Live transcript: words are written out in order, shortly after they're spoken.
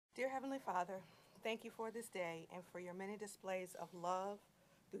Dear Heavenly Father, thank you for this day and for your many displays of love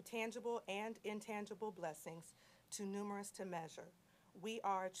through tangible and intangible blessings too numerous to measure. We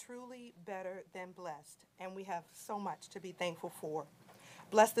are truly better than blessed, and we have so much to be thankful for.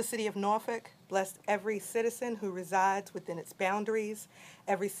 Bless the city of Norfolk. Bless every citizen who resides within its boundaries,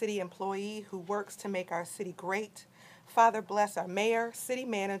 every city employee who works to make our city great. Father, bless our mayor, city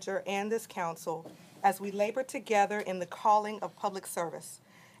manager, and this council as we labor together in the calling of public service.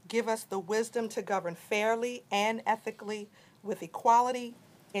 Give us the wisdom to govern fairly and ethically with equality,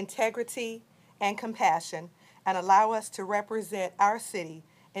 integrity, and compassion, and allow us to represent our city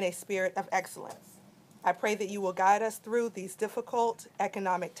in a spirit of excellence. I pray that you will guide us through these difficult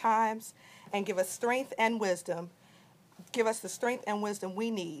economic times and give us strength and wisdom. Give us the strength and wisdom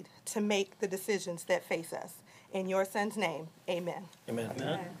we need to make the decisions that face us. In your son's name, amen. Amen.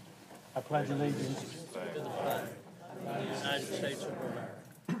 Amen. I pledge allegiance to the flag of the United States of America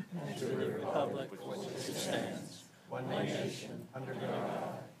and to the republic for which it stands, one nation, under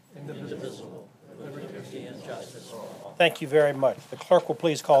God, indivisible, with liberty and justice for all. Thank you very much. The clerk will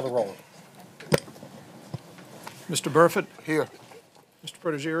please call the roll. Mr. Burford? Here. Mr.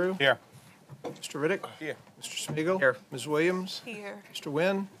 Protegiru? Here. Mr. Riddick? Here. Mr. Smeagol? Here. Ms. Williams? Here. Mr.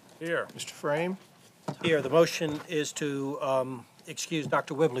 Wynn? Here. Mr. Frame? Here, the motion is to excuse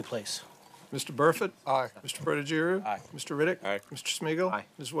Dr. Whibley, please. Mr. Burford? Aye. Mr. Protegiru? Aye. Mr. Riddick? Aye. Mr. Smeagol? Aye.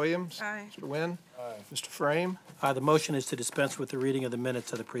 Ms. Williams? Aye. Mr. Wynn? Aye. Mr. Frame? The motion is to dispense with the reading of the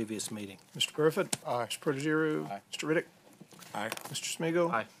minutes of the previous meeting. Mr. Burford? Aye. Mr. Protegiru? Aye. Mr. Riddick? Aye. Mr. Smeagol?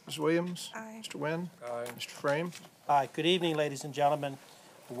 Aye. Ms. Williams? Aye. Mr. Wynn? Aye. Mr. Frame? Good evening, ladies and gentlemen.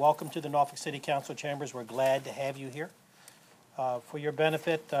 Welcome to the Norfolk City Council chambers. We're glad to have you here. For your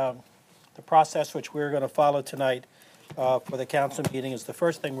benefit, the process which we're going to follow tonight for the council meeting is the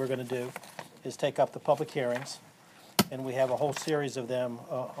first thing we're going to do is take up the public hearings, and we have a whole series of them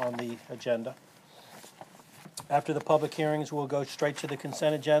on the agenda. After the public hearings, we'll go straight to the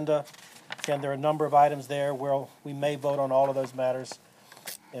consent agenda. Again, there are a number of items there where we may vote on all of those matters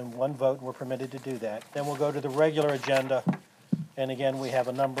in one vote, and we're permitted to do that. Then we'll go to the regular agenda, and again, we have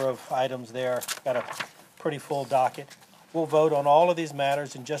a number of items there, got a pretty full docket. We'll vote on all of these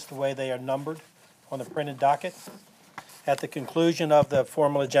matters in just the way they are numbered on the printed docket. At the conclusion of the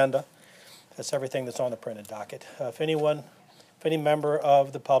formal agenda, that's everything that's on the printed docket. If any member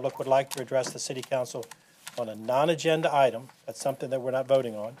of the public would like to address the City Council on a non-agenda item, that's something that we're not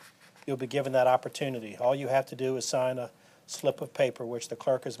voting on, you'll be given that opportunity. All you have to do is sign a slip of paper, which the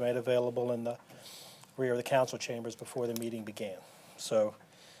clerk has made available in the rear of the council chambers before the meeting began. So,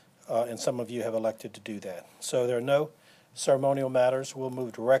 and some of you have elected to do that. So there are no ceremonial matters. We'll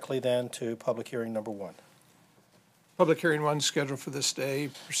move directly then to public hearing number 1. Public hearing 1 scheduled for this day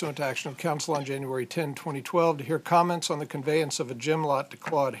pursuant to action of council on January 10, 2012 to hear comments on the conveyance of a gym lot to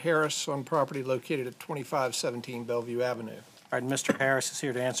Claude Harris on property located at 2517 Bellvue Avenue. All right, Mr. Harris is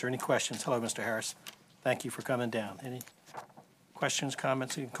here to answer any questions. Hello, Mr. Harris. Thank you for coming down. Any questions,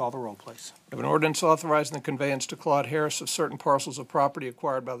 comments? You can call the roll, please. We have an ordinance authorizing the conveyance to Claude Harris of certain parcels of property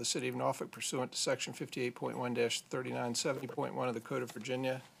acquired by the City of Norfolk pursuant to Section 58.1-3970.1 of the Code of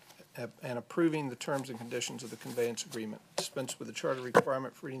Virginia and approving the terms and conditions of the conveyance agreement. Dispense with the charter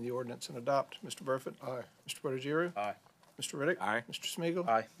requirement for reading the ordinance and adopt. Mr. Burford? Aye. Mr. Protegiru? Aye. Mr. Riddick? Aye. Mr. Smeagol?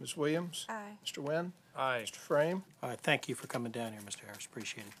 Aye. Ms. Williams? Aye. Mr. Wynn? Aye. Mr. Frame? All right, thank you for coming down here, Mr. Harris.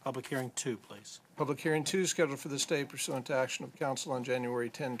 Appreciate it. Public hearing 2, please. Public hearing 2 scheduled for this day pursuant to action of council on January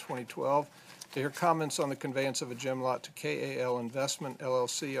 10, 2012 to hear comments on the conveyance of a gem lot to KAL Investment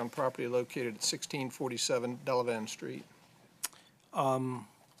LLC on property located at 1647 Delevan Street.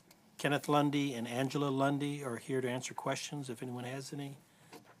 Kenneth Lundy and Angela Lundy are here to answer questions if anyone has any.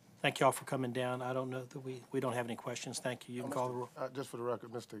 Thank you all for coming down. I don't know that we don't have any questions. Thank you. You can call the roll. Just for the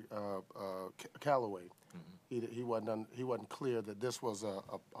record, Mr. Callaway, he wasn't clear that this was a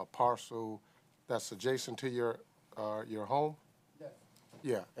parcel that's adjacent to your home. Yes.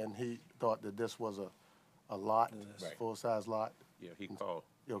 Yeah, and he thought that this was a lot, Right. full-size lot. Yeah, he called.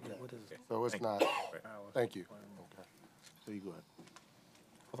 Okay. What is it? So it's not. Thank you. Okay. So you go ahead.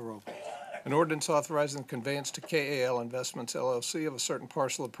 Call the roll, please. An ordinance authorizing the conveyance to KAL Investments LLC of a certain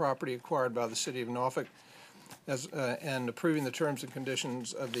parcel of property acquired by the City of Norfolk and approving the terms and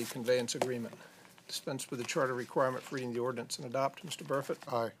conditions of the conveyance agreement. Dispense with the charter requirement for reading the ordinance and adopt. Mr. Burford?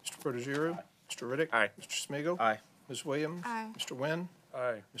 Aye. Mr. Protegiru? Aye. Mr. Riddick? Aye. Mr. Smeagol? Aye. Ms. Williams? Aye. Mr. Wynn?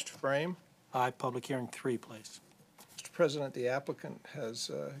 Aye. Mr. Frame? Aye. Public hearing 3, please. Mr. President, the applicant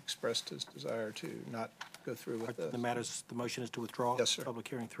has expressed his desire to not go through with this. The motion is to withdraw? Yes, sir. Public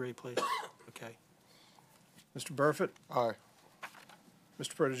hearing 3, please. Okay. Mr. Burford? Aye.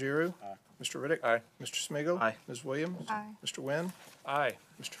 Mr. Protegiru? Aye. Mr. Riddick. Aye. Mr. Smigiel. Aye. Ms. Williams. Aye. Mr. Nguyen. Aye.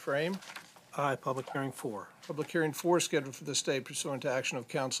 Mr. Frame. Aye. Public hearing 4. Public hearing 4 is scheduled for this day pursuant to action of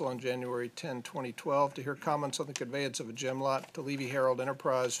council on January 10, 2012, to hear comments on the conveyance of a gem lot to Leavy Herald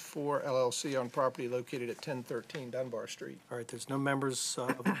Enterprise 4 LLC on property located at 1013 Dunbar Street. All right, there's no members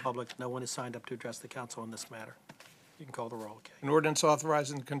of the public. No one is signed up to address the council on this matter. You can call the roll, okay? An ordinance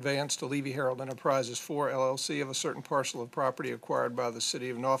authorizing the conveyance to Leavy Herald Enterprises 4 LLC of a certain parcel of property acquired by the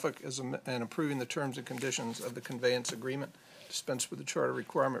city of Norfolk and approving the terms and conditions of the conveyance agreement. Dispense with the charter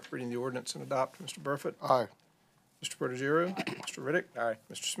requirement for reading the ordinance and adopt. Mr. Burford? Aye. Mr. Protogiru? Mr. Riddick? Aye.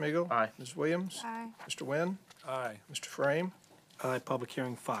 Mr. Smigiel, Aye. Ms. Williams? Aye. Mr. Nguyen? Aye. Mr. Frame? Aye. Public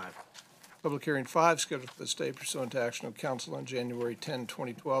hearing 5. Public hearing 5 scheduled for this day pursuant to action of council on January 10,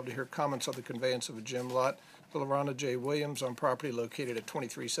 2012, to hear comments on the conveyance of a gem lot to Lauronda J. Williams on property located at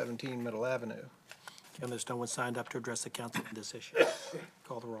 2317 Middle Avenue. And there's no one signed up to address the council on this issue.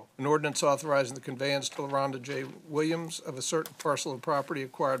 Call the roll. An ordinance authorizing the conveyance to Lauronda J. Williams of a certain parcel of property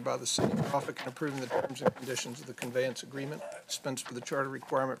acquired by the city of Norfolk and approving the terms and conditions of the conveyance agreement. Dispense with the charter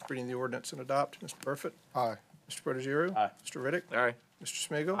requirement for reading the ordinance and adopt. Mr. Burford? Aye. Mr. Protogiru? Aye. Mr. Riddick? Aye. Mr.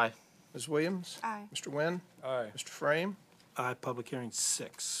 Smigiel, Aye. Ms. Williams? Aye. Mr. Nguyen? Aye. Mr. Frame? Aye. Public hearing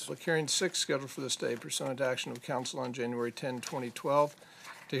 6. Public hearing 6 scheduled for this day pursuant to action of council on January 10, 2012,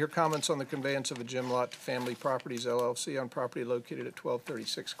 to hear comments on the conveyance of a gem lot to Family Properties LLC on property located at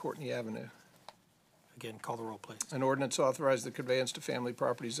 1236 Courtney Avenue. Again, call the roll, please. An ordinance authorizing the conveyance to Family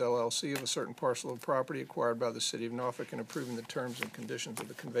Properties LLC of a certain parcel of property acquired by the city of Norfolk and approving the terms and conditions of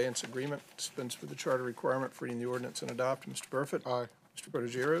the conveyance agreement. Dispense with the charter requirement for reading the ordinance and adopt. Mr. Burford? Aye. Mr.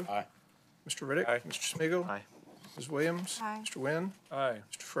 Protogiru? Aye. Mr. Riddick? Aye. Mr. Smigiel, Aye. Ms. Williams? Aye. Mr. Nguyen? Aye.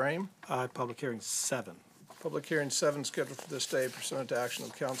 Mr. Frame? Aye. Public hearing 7. Public hearing 7 scheduled for this day pursuant to action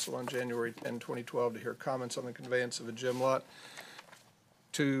of council on January 10, 2012, to hear comments on the conveyance of a gem lot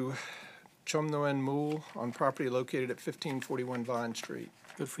to Chumnoeun Moul on property located at 1541 Vine Street.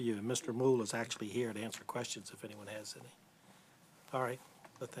 Good for you. Mr. Moul is actually here to answer questions if anyone has any. All right.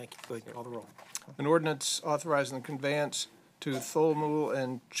 Well, thank you. Go ahead and call the roll. An ordinance authorizing the conveyance to Thol Moul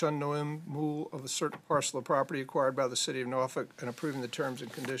and Chumnoeun Moul of a certain parcel of property acquired by the city of Norfolk and approving the terms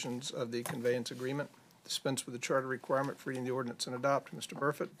and conditions of the conveyance agreement. Dispense with the charter requirement for reading the ordinance and adopt. Mr.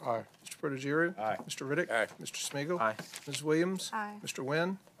 Burford? Aye. Mr. Protogiru? Aye. Mr. Riddick? Aye. Mr. Smigiel, Aye. Ms. Williams? Aye. Mr.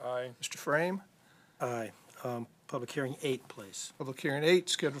 Nguyen? Aye. Mr. Frame? Aye. Public hearing 8, please. Public hearing 8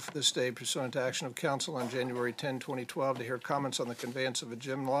 scheduled for this day pursuant to action of council on January 10, 2012, to hear comments on the conveyance of a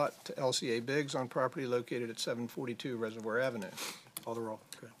gem lot to Elsie Biggs on property located at 742 Reservoir Avenue. Call the roll.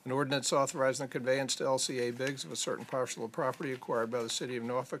 Go ahead. An ordinance authorizing the conveyance to Elsie Biggs of a certain parcel of property acquired by the city of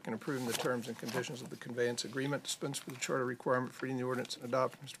Norfolk and approving the terms and conditions of the conveyance agreement. Dispense with the charter requirement for reading the ordinance and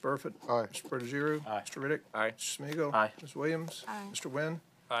adopt. Mr. Burford? Aye. Mr. Protogiru? Aye. Mr. Riddick? Aye. Mr. Smigiel, Aye. Ms. Williams? Aye. Mr. Nguyen?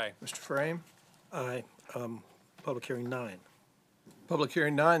 Aye. Mr. Frame? Aye. Public hearing 9. Public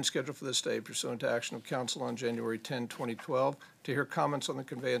hearing 9 scheduled for this day pursuant to action of council on January 10, 2012, to hear comments on the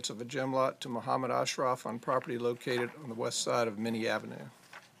conveyance of a gem lot to Mohammad Ashraf on property located on the west side of Minnie Avenue.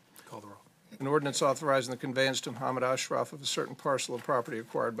 Call the roll. An ordinance authorizing the conveyance to Mohammad Ashraf of a certain parcel of property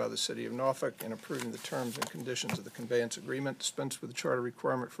acquired by the city of Norfolk and approving the terms and conditions of the conveyance agreement. Dispense with the charter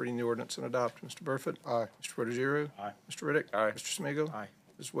requirement for reading the ordinance and adopt. Mr. Burford? Aye. Mr. Protogiru? Aye. Mr. Riddick? Aye. Mr. Smigiel, Aye.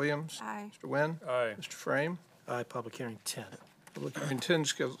 Ms. Williams? Aye. Mr. Nguyen? Aye. Mr. Frame? Aye. Public hearing 10. Public hearing 10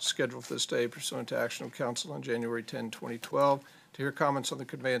 scheduled for this day pursuant to action of council on January 10, 2012, to hear comments on the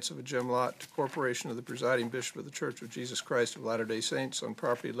conveyance of a gem lot to Corporation of the Presiding Bishop of the Church of Jesus Christ of Latter-day Saints on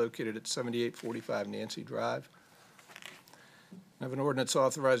property located at 7845 Nancy Drive. I have an ordinance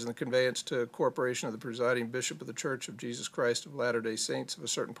authorizing the conveyance to Corporation of the Presiding Bishop of the Church of Jesus Christ of Latter-day Saints of a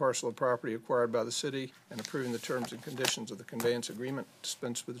certain parcel of property acquired by the city and approving the terms and conditions of the conveyance agreement.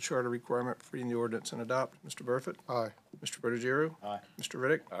 Dispense with the charter requirement for reading the ordinance and adopt. Mr. Burford? Aye. Mr. Protogiru? Aye. Mr.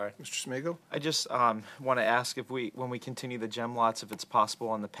 Riddick? Aye. Mr. Smigiel, I just want to ask if when we continue the gem lots, if it's possible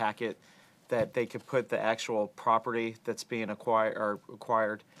on the packet that they could put the actual property that's being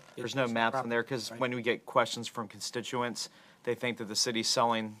acquired. There's no maps in there because when we get questions from constituents, they think that the city's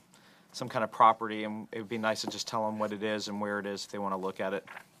selling some kind of property, and it would be nice to just tell them what it is and where it is if they want to look at it.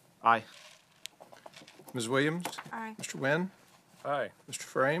 Aye. Ms. Williams? Aye. Mr. Nguyen? Aye. Mr.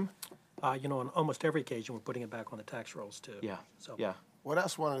 Frame? On almost every occasion, we're putting it back on the tax rolls, too. Yeah. So, Yeah. Well,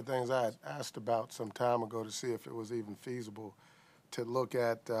 that's one of the things I had asked about some time ago to see if it was even feasible to look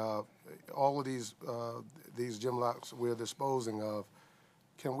at all of these gem lots we're disposing of.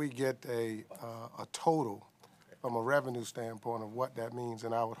 Can we get a total from a revenue standpoint of what that means?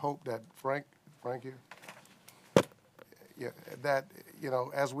 And I would hope that Frank here, yeah, that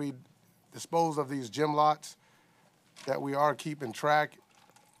as we dispose of these gem lots, that we are keeping track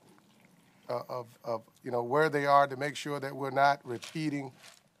you know, where they are to make sure that we're not repeating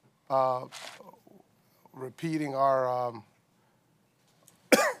our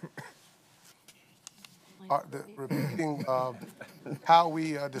how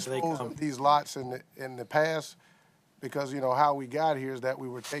we dispose of these lots in the past, because, you know, how we got here is that we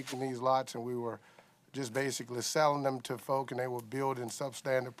were taking these lots and we were just basically selling them to folk, and they were building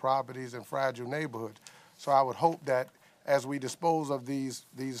substandard properties in fragile neighborhoods. So I would hope that as we dispose of these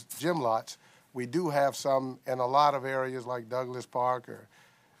gym lots, we do have some in a lot of areas like Douglas Park, or,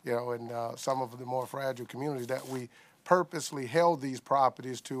 you know, in some of the more fragile communities, that we purposely held these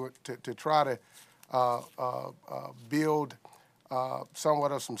properties to try to build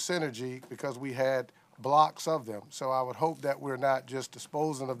somewhat of some synergy, because we had blocks of them. So I would hope that we're not just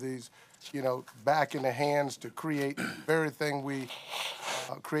disposing of these, you know, back in the hands to create the very thing we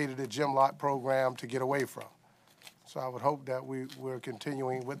created a gym lot program to get away from. So I would hope that we're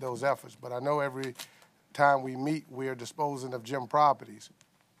continuing with those efforts. But I know every time we meet, we're disposing of gym properties.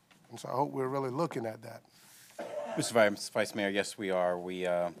 And so I hope we're really looking at that. Mr. Vice Mayor, yes, we are. We,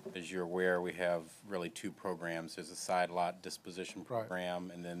 as you're aware, we have really two programs. There's a side lot disposition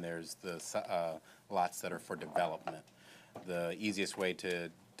program, and then there's the lots that are for development. The easiest way to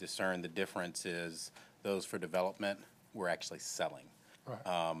discern the difference is those for development, we're actually selling.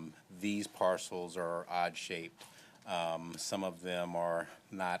 Right. These parcels are odd-shaped. Some of them are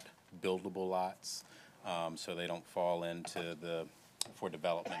not buildable lots, so they don't fall into the for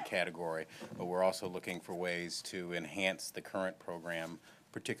development category, but we're also looking for ways to enhance the current program,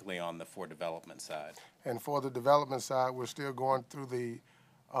 particularly on the for development side. And for the development side, we're still going through the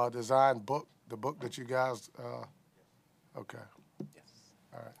design book, the book that you guys, okay. Yes.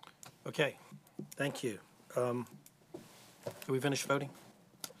 All right. Okay, thank you. Are we finished voting?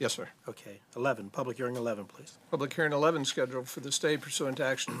 Yes, sir. Okay, 11, public hearing 11, please. Public hearing 11 scheduled for this day pursuant to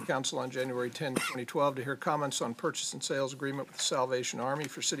action of the council on January 10, 2012, to hear comments on purchase and sales agreement with the Salvation Army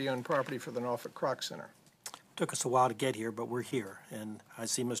for city-owned property for the Norfolk Croc Center. Took us a while to get here, but we're here, and I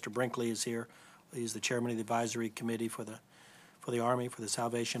see Mr. Brinkley is here. He's the chairman of the advisory committee for the Army, for the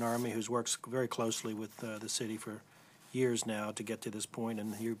Salvation Army, who's works very closely with the city for years now to get to this point,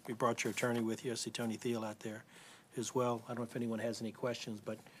 and you brought your attorney with you. I see Tony Thol out there as well. I don't know if anyone has any questions,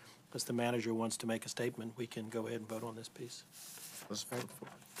 but unless the manager wants to make a statement, we can go ahead and vote on this piece. Let's vote.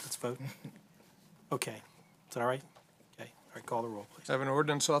 Let's vote. Okay. Is that all right? Okay. All right, call the roll, please. I have an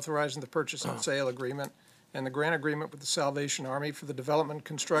ordinance authorizing the purchase and sale agreement and the grant agreement with the Salvation Army for the development,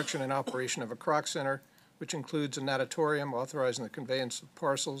 construction, and operation of a Croc Center, which includes a natatorium, authorizing the conveyance of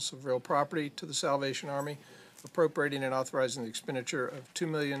parcels of real property to the Salvation Army, appropriating and authorizing the expenditure of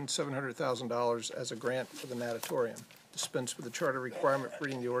 $2,700,000 as a grant for the natatorium. Dispense with the charter requirement for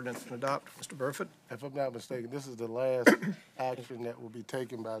reading the ordinance and adopt. Mr. Burford? If I'm not mistaken, this is the last action that will be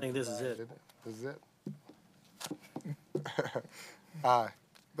taken by. I think this is it. This is it? Aye.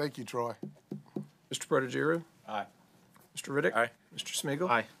 Thank you, Troy. Mr. Protogiru? Aye. Mr. Riddick? Aye. Mr. Smigiel,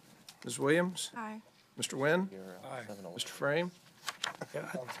 Aye. Ms. Williams? Aye. Mr. Wynn? Aye. Mr. Frame? Yeah,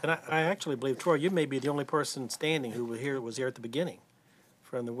 and I actually believe, Troy, you may be the only person standing who was here at the beginning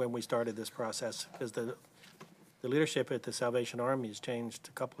when we started this process, because the leadership at the Salvation Army has changed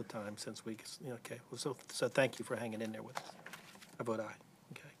a couple of times since we, okay. Well, so thank you for hanging in there with us. I vote aye.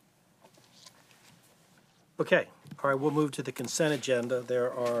 Okay. Okay. All right, we'll move to the consent agenda.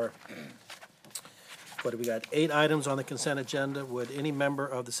 There are, what do we got? 8 items on the consent agenda. Would any member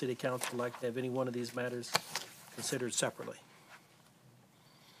of the City Council like to have any one of these matters considered separately?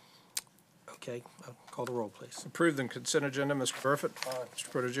 Okay, I'll call the roll, please. Approve the consent agenda. Mr. Burford? Aye. Mr.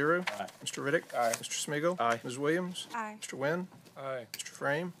 Protogiru? Aye. Mr. Riddick? Aye. Mr. Smigiel, Aye. Ms. Williams? Aye. Mr. Wynn? Aye. Mr.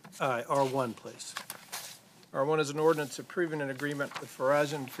 Frame? Aye, R1, please. R1 is an ordinance approving an agreement with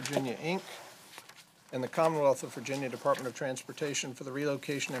Verizon Virginia, Inc. and the Commonwealth of Virginia Department of Transportation for the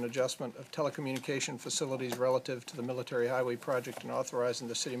relocation and adjustment of telecommunication facilities relative to the Military Highway Project, and authorizing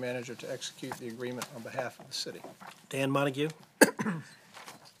the city manager to execute the agreement on behalf of the city. Dan Montague?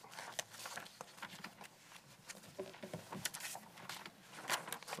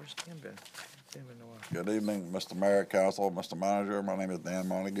 Where's Dan been? Dan been a while. Good evening, Mr. Mayor, Council, Mr. Manager. My name is Dan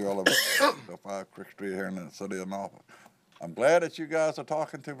Montague. I live at 5 Creek Street here in the city of Norfolk. I'm glad that you guys are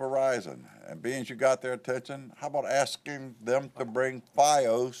talking to Verizon, and being you got their attention, how about asking them to bring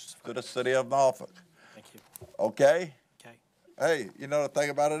FiOS to the city of Norfolk? Thank you. Okay? Okay. Hey, you know the thing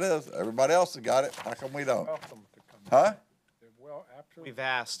about it is, everybody else has got it. How come we don't? Welcome to come. Huh? Well, after We've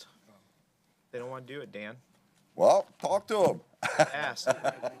asked. They don't want to do it, Dan. Well, talk to them. Asked.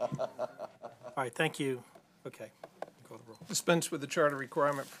 All right, thank you. Okay, call the roll. dispense with the charter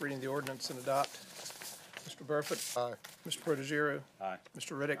requirement for reading the ordinance and adopt. Mr. Mr. Burford? Aye. Mr. Protogiru? Aye.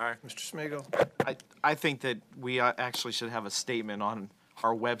 Mr. Riddick? Aye. Mr. Smigiel? I think that we actually should have a statement on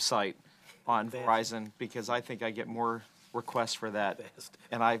our website on Verizon, because I think I get more requests for that.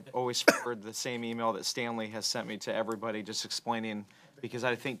 And I've always forwarded the same email that Stanley has sent me to everybody, just explaining, because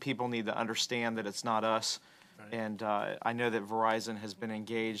I think people need to understand that it's not us. And I know that Verizon has been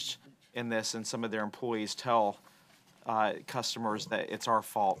engaged in this, and some of their employees tell customers that it's our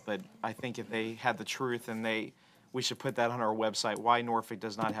fault. But I think if they had the truth, and we should put that on our website, why Norfolk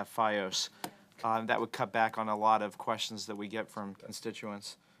does not have FiOS. That would cut back on a lot of questions that we get from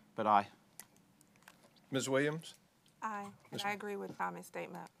constituents. But aye. Ms. Williams? Aye. And I agree with Tommy's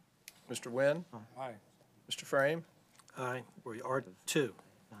statement. Mr. Wynn? Aye. Mr. Frame? Aye. We are two.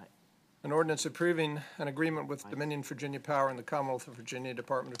 An ordinance approving an agreement with Dominion Virginia Power and the Commonwealth of Virginia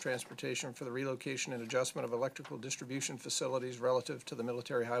Department of Transportation for the relocation and adjustment of electrical distribution facilities relative to the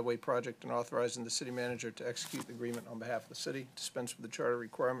military highway project, and authorizing the city manager to execute the agreement on behalf of the city. Dispense with the charter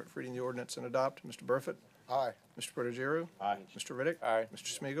requirement for reading the ordinance and adopt. Mr. Burford? Aye. Mr. Protogiru? Aye. Mr. Riddick? Aye.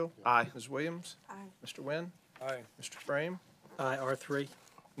 Mr. Smigiel? Aye. Ms. Williams? Aye. Mr. Wynn? Aye. Mr. Frame? Aye, R3.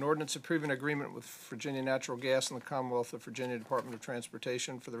 An ordinance approving agreement with Virginia Natural Gas and the Commonwealth of Virginia Department of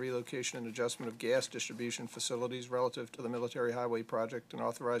Transportation for the relocation and adjustment of gas distribution facilities relative to the military highway project, and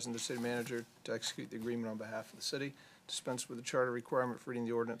authorizing the city manager to execute the agreement on behalf of the city. Dispense with the charter requirement for reading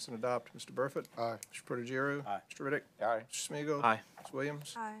the ordinance and adopt. Mr. Burford? Aye. Mr. Protogiru? Aye. Mr. Riddick? Aye. Mr. Smigiel? Aye. Ms.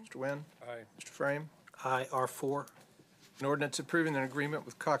 Williams? Aye. Mr. Wynn? Aye. Mr. Frame? Aye, R4. An ordinance approving an agreement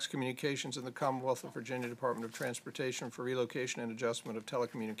with Cox Communications and the Commonwealth of Virginia Department of Transportation for relocation and adjustment of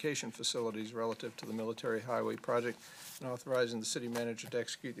telecommunication facilities relative to the military highway project, and authorizing the city manager to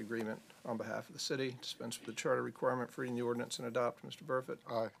execute the agreement on behalf of the city. Dispense with the charter requirement for reading the ordinance and adopt. Mr. Burford?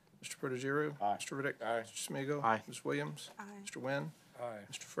 Aye. Mr. Protogiru? Aye. Mr. Riddick? Aye. Mr. Smigiel? Aye. Ms. Williams? Aye. Mr. Wynn? Aye.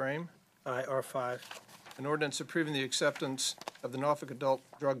 Mr. Frame? Aye, R5. An ordinance approving the acceptance of the Norfolk Adult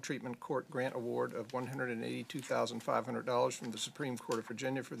Drug Treatment Court Grant Award of $182,500 from the Supreme Court of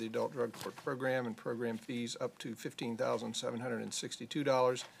Virginia for the Adult Drug Court Program, and program fees up to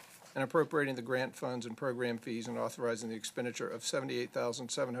 $15,762, and appropriating the grant funds and program fees, and authorizing the expenditure of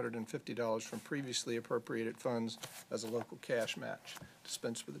 $78,750 from previously appropriated funds as a local cash match.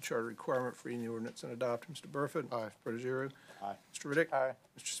 Dispense with the charter requirement for reading the ordinance and adopt. Mr. Burford? Aye. Protogiru? Aye. Mr. Riddick? Aye.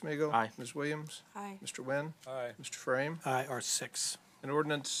 Mr. Smigiel? Aye. Ms. Williams? Aye. Mr. Wynn? Aye. Mr. Frame? Aye, R6. An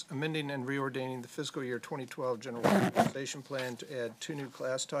ordinance amending and reordaining the fiscal year 2012 general organization plan to add 2 new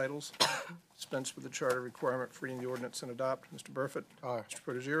class titles. Dispense with the charter requirement for reading the ordinance and adopt. Mr. Burford? Aye. Mr.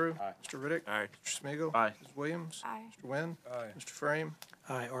 Protogiru? Aye. Mr. Riddick? Aye. Mr. Smigiel? Aye. Ms. Williams? Aye. Mr. Wynn? Aye. Mr. Frame?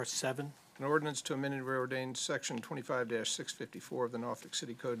 Aye, R7. An ordinance to amend and reordain section 25-654 of the Norfolk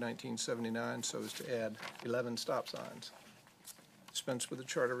City Code 1979 so as to add 11 stop signs. Dispense with the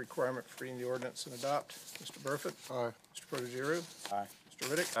charter requirement for reading the ordinance and adopt. Mr. Burford? Aye. Mr. Protogiru? Aye. Mr.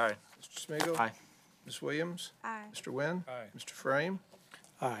 Riddick? Aye. Mr. Smigiel? Aye. Ms. Williams? Aye. Mr. Wynn? Aye. Mr. Frame?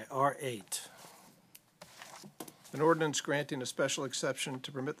 Aye, R8. An ordinance granting a special exception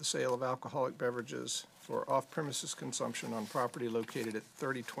to permit the sale of alcoholic beverages for off-premises consumption on property located at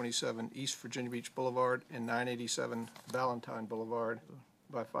 3027 East Virginia Beach Boulevard and 987 Valentine Boulevard.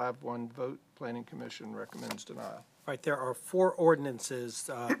 By 5-1 vote, Planning Commission recommends denial. All right, there are 4 ordinances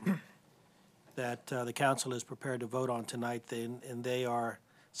that the council is prepared to vote on tonight, and they are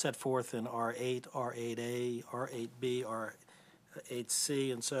set forth in R8, R8A, R8B,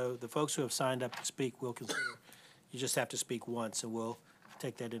 R8C, and so the folks who have signed up to speak will consider, you just have to speak once, and we'll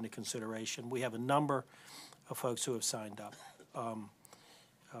take that into consideration. We have a number of folks who have signed up.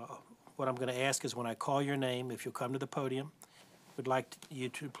 What I'm going to ask is when I call your name, if you'll come to the podium, we'd like you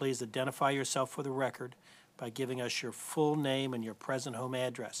to please identify yourself for the record by giving us your full name and your present home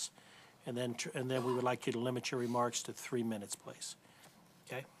address. And then we would like you to limit your remarks to 3 minutes, please.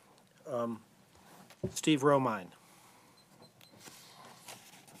 Okay? Steve Romine.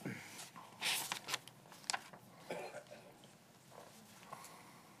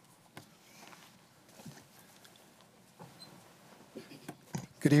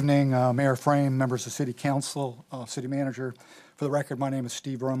 Good evening, Mayor Frame, members of City Council, City Manager. For the record, my name is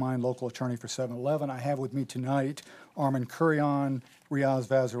Steve Romine, local attorney for 7-Eleven. I have with me tonight Armin Kurion, Riaz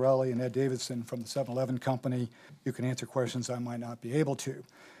Vazarelli, and Ed Davidson from the 7-Eleven Company. You can answer questions I might not be able to.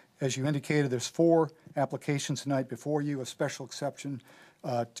 As you indicated, there's 4 applications tonight before you, a special exception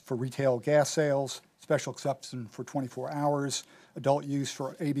for retail gas sales, special exception for 24 hours, adult use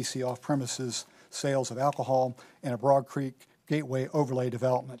for ABC off-premises sales of alcohol, and a Broad Creek Gateway overlay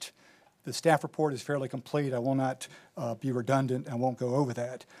development. The staff report is fairly complete. I will not be redundant and won't go over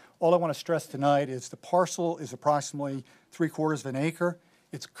that. All I want to stress tonight is the parcel is approximately 3/4 of an acre.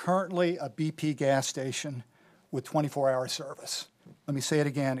 It's currently a BP gas station. with 24-hour service. Let me say it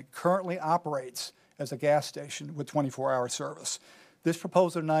again. It currently operates as a gas station with 24-hour service. This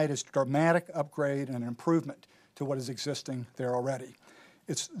proposal tonight is a dramatic upgrade and an improvement to what is existing there already.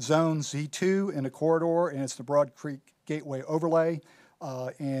 It's Zone Z2 in the corridor, and it's the Broad Creek Gateway overlay.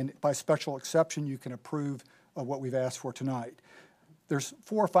 And by special exception, you can approve of what we've asked for tonight. There's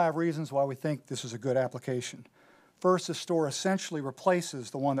 4 or 5 reasons why we think this is a good application. First, the store essentially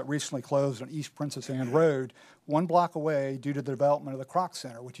replaces the one that recently closed on East Princess Anne Road, 1 block away due to the development of the Croc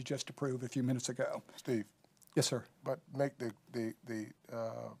Center, which you just approved a few minutes ago. Steve, Yes, sir. but make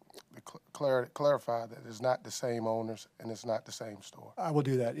clarify that it's not the same owners and it's not the same store. I will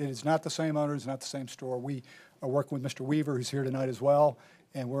do that. It is not the same owner, it's not the same store. We are working with Mr. Weaver, who's here tonight as well,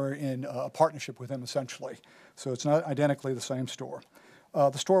 and we're in a partnership with him essentially. So it's not identically the same store.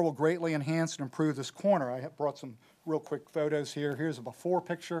 The store will greatly enhance and improve this corner. I have brought some real quick photos here. Here's a before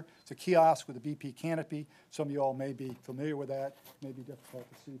picture. It's a kiosk with a BP canopy. Some of you all may be familiar with that. It may be difficult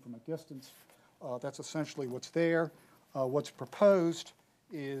to see from a distance. That's essentially what's there. What's proposed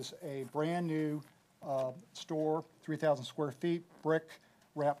is a brand-new store, 3,000 square feet, brick,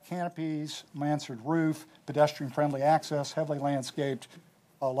 wrapped canopies, mansard roof, pedestrian-friendly access, heavily landscaped,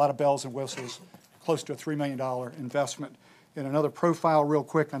 a lot of bells and whistles, close to a $3 million investment. In another profile real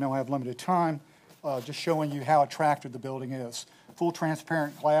quick, I know I have limited time, just showing you how attractive the building is. Full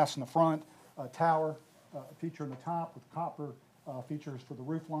transparent glass in the front, a tower, a feature in the top with copper features for the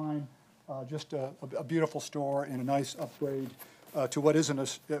roof line. Just a beautiful store and a nice upgrade to what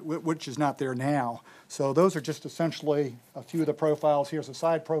isn't which is not there now. So those are just essentially a few of the profiles. Here's a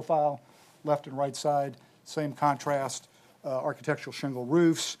side profile, left and right side, same contrast, architectural shingle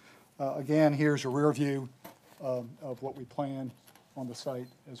roofs. Again, here's a rear view of what we plan on the site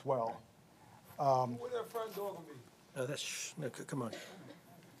as well. No, come on.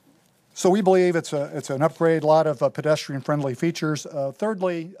 So we believe it's an upgrade, a lot of pedestrian-friendly features.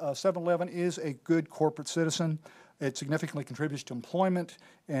 Thirdly, 7-Eleven is a good corporate citizen. It significantly contributes to employment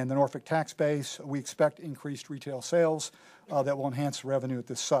and the Norfolk tax base. We expect increased retail sales that will enhance revenue at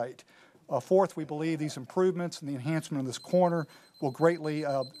this site. Fourth, we believe these improvements and the enhancement of this corner will greatly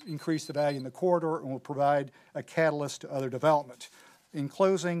increase the value in the corridor and will provide a catalyst to other development. In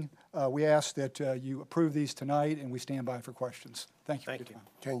closing, we ask that you approve these tonight, and we stand by for questions. Thank you for your time.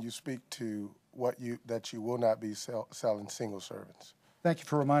 Can you speak to that you will not be selling single servings? Thank you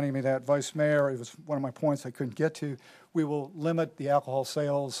for reminding me that, Vice Mayor. It was one of my points I couldn't get to. We will limit the alcohol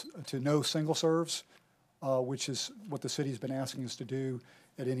sales to no single serves, which is what the city's been asking us to do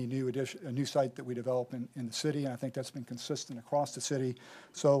at any new site that we develop in the city, and I think that's been consistent across the city.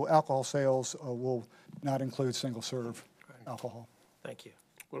 So alcohol sales will not include single serve alcohol. Thank you.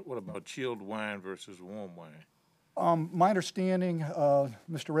 What about chilled wine versus warm wine? My understanding,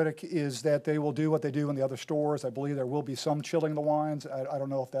 Mr. Riddick, is that they will do what they do in the other stores. I believe there will be some chilling the wines. I don't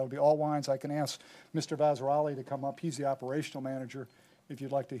know if that will be all wines. I can ask Mr. Vazirali to come up. He's the operational manager. If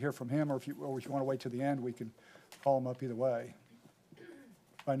you'd like to hear from him, or if you want to wait to the end, we can call him up either way.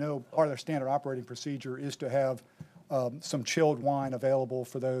 I know part of their standard operating procedure is to have some chilled wine available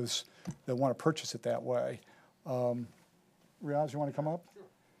for those that want to purchase it that way. Riaz, you want to come up? Sure.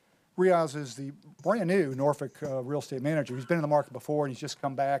 Riaz is the brand-new Norfolk real estate manager. He's been in the market before, and he's just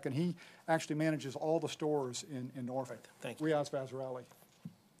come back, and he actually manages all the stores in Norfolk. Thank you. Riaz Vazirali.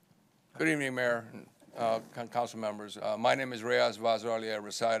 Good evening, Mayor and council members. My name is Riaz Vazirali. I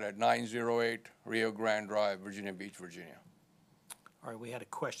reside at 908 Rio Grande Drive, Virginia Beach, Virginia. All right, we had a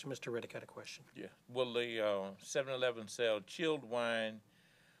question. Mr. Riddick had a question. Yeah. Will the 7-Eleven sell chilled wine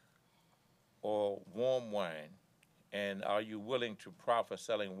or warm wine? And are you willing to profit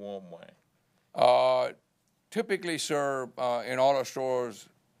selling warm wine? Typically, sir, in all our stores,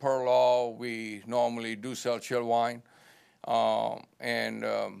 per law, we normally do sell chilled wine.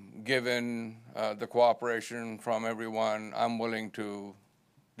 Given the cooperation from everyone, I'm willing to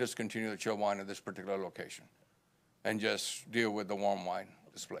discontinue the chilled wine at this particular location and just deal with the warm wine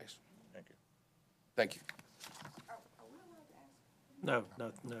displays. Thank you. Thank you. No,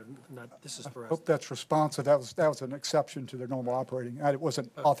 this is for us. Hope that's responsive. That was an exception to their normal operating. I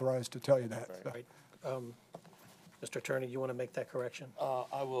wasn't authorized to tell you that. So. Right. Mr. Attorney, you want to make that correction?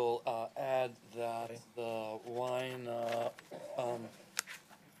 I will add that the wine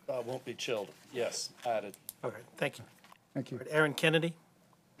won't be chilled. Yes, added. All right, thank you. Thank you. All right, Aaron Kennedy?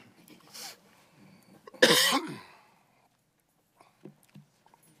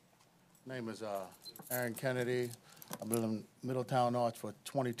 Name is Aaron Kennedy. I've been in Middletown Arch for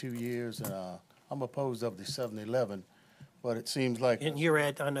 22 years, and I'm opposed of the 7-Eleven, but it seems like And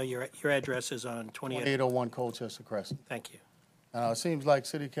I know your address is on 28. 2801 Colchester Crescent. Thank you. It seems like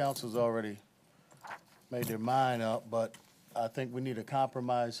City Council's already made their mind up, but I think we need a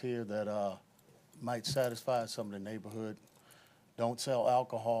compromise here that might satisfy some of the neighborhood. Don't sell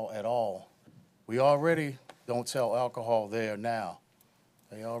alcohol at all. We already don't sell alcohol there now.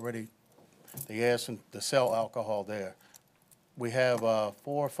 They asked them to sell alcohol there. We have 4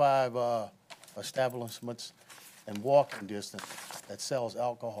 or 5 establishments in walking distance that sells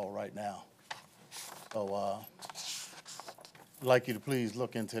alcohol right now. So I'd like you to please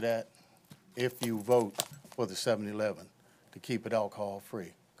look into that if you vote for the 7-Eleven to keep it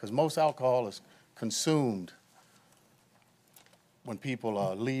alcohol-free. Because most alcohol is consumed when people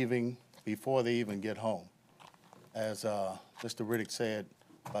are leaving before they even get home, as Mr. Riddick said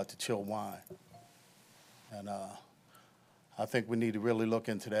about the chilled wine. And I think we need to really look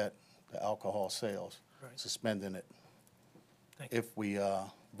into that, the alcohol sales, suspending it, if we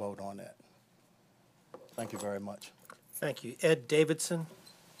vote on that. Thank you very much. Thank you. Ed Davidson.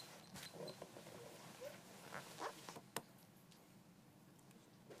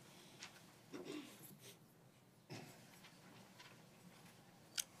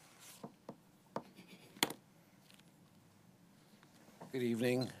 Good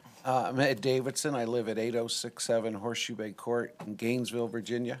evening. I'm Ed Davidson. I live at 8067 Horseshoe Bay Court in Gainesville,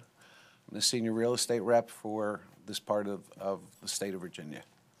 Virginia. I'm the senior real estate rep for this part of the state of Virginia.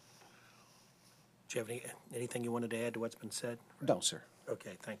 Do you have anything you wanted to add to what's been said? No, sir.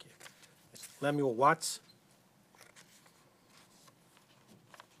 Okay, thank you. Lemuel Watts.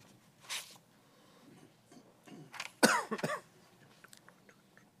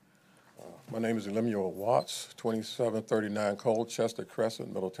 My name is Lemuel Watts, 2739 Colchester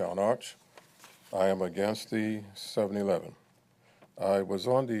Crescent, Middletown Arch. I am against the 7-Eleven. I was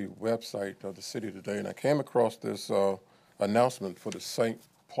on the website of the city today, and I came across this announcement for the St.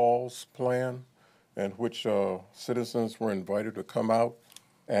 Paul's plan, in which citizens were invited to come out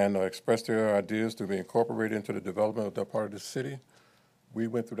and express their ideas to be incorporated into the development of that part of the city. We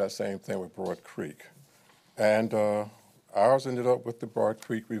went through that same thing with Broad Creek. And ours ended up with the Broad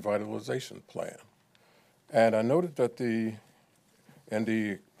Creek Revitalization Plan. And I noted that in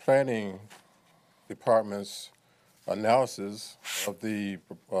the planning department's analysis of the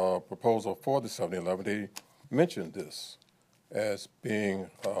proposal for the 7-Eleven, they mentioned this as being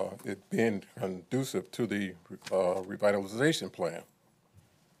conducive to the revitalization plan.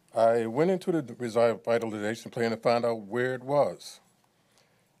 I went into the revitalization plan and found out where it was.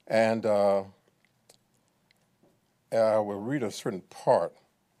 And I will read a certain part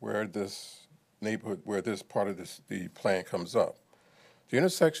where this neighborhood, where this part of the plan comes up. The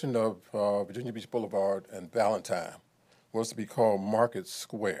intersection of Virginia Beach Boulevard and Valentine was to be called Market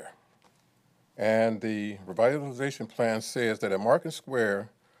Square. And the revitalization plan says that at Market Square,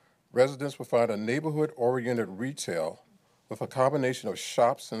 residents will find a neighborhood-oriented retail with a combination of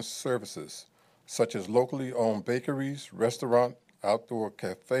shops and services, such as locally owned bakeries, restaurants, outdoor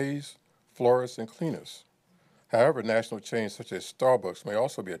cafes, florists, and cleaners. However, national chains such as Starbucks may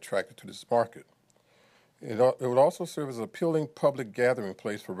also be attracted to this market. It would also serve as an appealing public gathering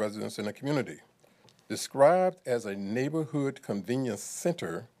place for residents in the community. Described as a neighborhood convenience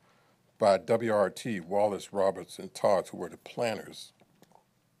center by WRT, Wallace, Roberts, and Todd, who were the planners,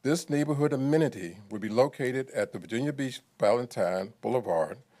 this neighborhood amenity would be located at the Virginia Beach Valentine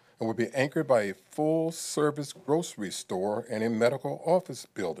Boulevard and would be anchored by a full-service grocery store and a medical office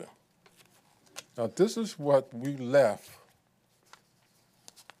building. Now, this is what we left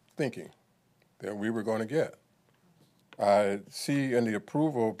thinking that we were going to get. I see in the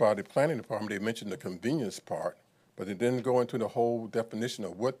approval by the planning department, they mentioned the convenience part, but they didn't go into the whole definition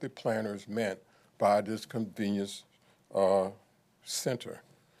of what the planners meant by this convenience center.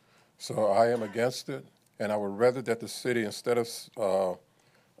 So I am against it, and I would rather that the city, instead of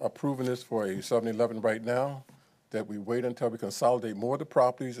approving this for a 7-Eleven right now, that we wait until we consolidate more of the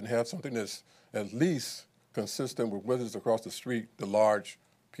properties and have something that's at least consistent with what is across the street, the large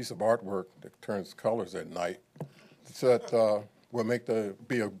piece of artwork that turns colors at night, so that will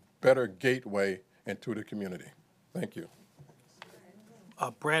be a better gateway into the community. Thank you.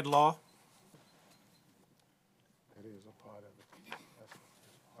 Brad Law. That is a part of it. That's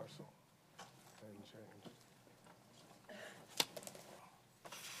parcel. Hasn't changed.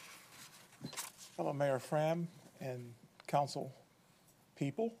 Hello, Mayor Fram and council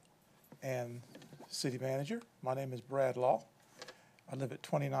people and city manager. My name is Brad Law. I live at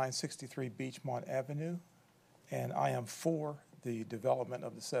 2963 Beachmont Avenue, and I am for the development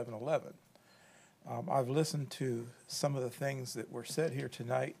of the 7-Eleven. I've listened to some of the things that were said here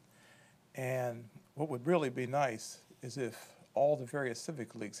tonight, and what would really be nice is if all the various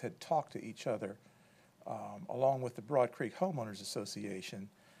civic leagues had talked to each other along with the Broad Creek Homeowners Association,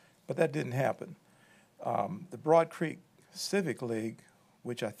 but that didn't happen. The Broad Creek Civic League,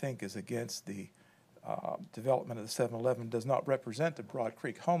 which I think is against the development of the 7-Eleven, does not represent the Broad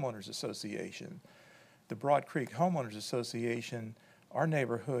Creek Homeowners Association. The Broad Creek Homeowners Association, our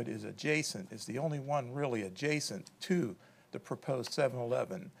neighborhood is adjacent, is the only one really adjacent to the proposed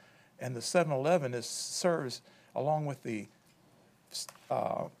 7-Eleven. And the 7-Eleven serves, along with the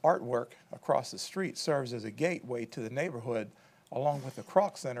artwork across the street, serves as a gateway to the neighborhood, along with the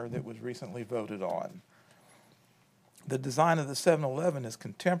Croc Center that was recently voted on. The design of the 7-Eleven is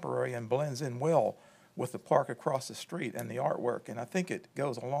contemporary and blends in well with the park across the street and the artwork, and I think it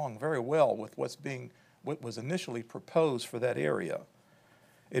goes along very well with what was initially proposed for that area.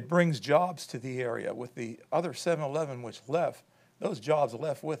 It brings jobs to the area. With the other 7-Eleven which left, those jobs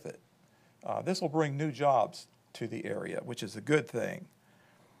left with it. This will bring new jobs to the area, which is a good thing.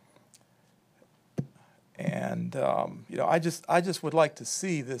 And you know, I just would like to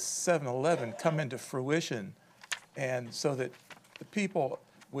see this 7-Eleven come into fruition, and so that the people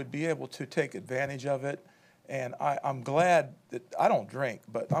would be able to take advantage of it. And I'm glad that, I don't drink,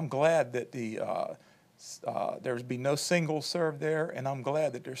 but I'm glad that there's be no singles served there, and I'm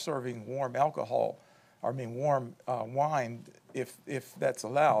glad that they're serving warm alcohol, warm wine, if that's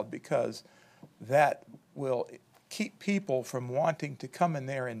allowed, because that will keep people from wanting to come in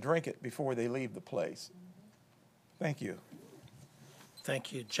there and drink it before they leave the place. Thank you.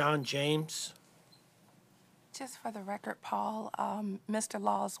 Thank you. John James? Just for the record, Paul, Mr.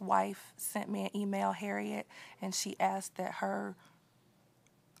 Law's wife sent me an email, Harriet, and she asked that her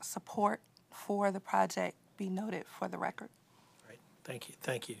support for the project be noted for the record. Right. Thank you.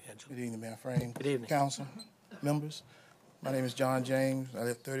 Thank you, Angela. Good evening, Mayor Frame. Good evening. Council, members. My name is John James. I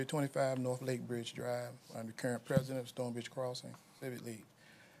live 3025 North Lake Bridge Drive. I'm the current president of Stonebridge Crossing Civic League.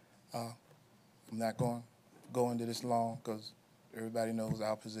 I'm not going to go into this long because everybody knows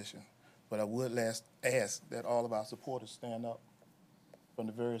our position. But I would ask that all of our supporters stand up from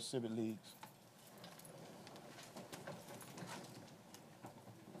the various civic leagues.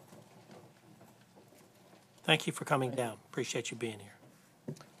 Thank you for coming down. Appreciate you being here.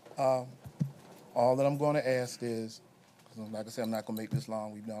 All that I'm going to ask is, like I said, I'm not going to make this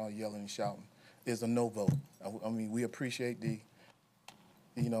long. We've been all yelling and shouting. Is a no vote. I mean, we appreciate the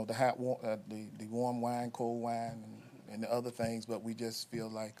hot, the warm wine, cold wine, and the other things, but we just feel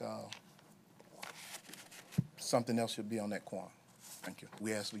like something else should be on that corner. Thank you.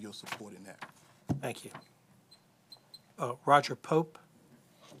 We ask for your support in that. Thank you. Roger Pope?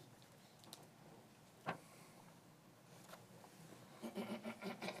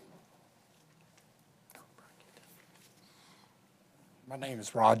 My name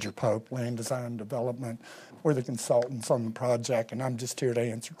is Roger Pope, Land Design Development. We're the consultants on the project, and I'm just here to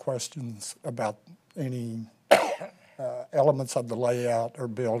answer questions about any elements of the layout or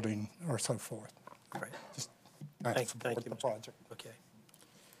building or so forth. Great. Just Thank you, the project. Okay.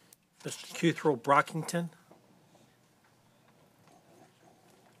 Mr. Cuthrell Brockington?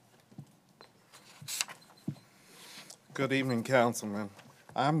 Good evening, Councilman.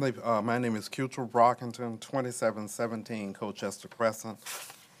 My name is Cuthrell Brockington, 2717 Colchester Crescent,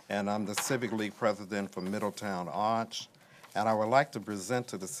 and I'm the Civic League President for Middletown Arch. And I would like to present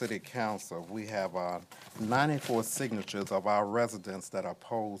to the City Council, we have 94 signatures of our residents that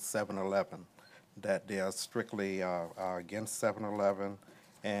oppose 7-Eleven, that they are strictly against 7-Eleven,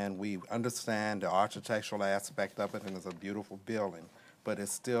 and we understand the architectural aspect of it, and it's a beautiful building, but it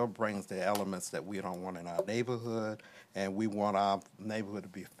still brings the elements that we don't want in our neighborhood, and we want our neighborhood to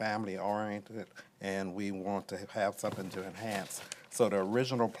be family-oriented, and we want to have something to enhance. So the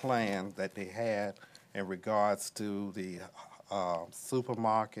original plan that they had in regards to the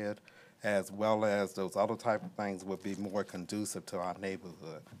supermarket, as well as those other type of things, would be more conducive to our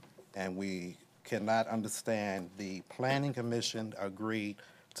neighborhood. And we cannot understand, the Planning Commission agreed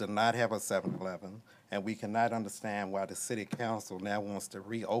to not have a 7-Eleven, and we cannot understand why the City Council now wants to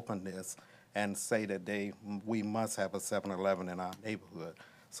reopen this and say that we must have a 7-Eleven in our neighborhood.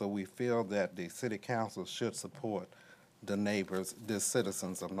 So we feel that the City Council should support the neighbors, the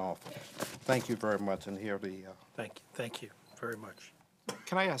citizens of Norfolk. Thank you very much, and here the... Thank you very much.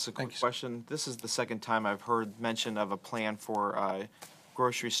 Can I ask a quick question? This is the second time I've heard mention of a plan for a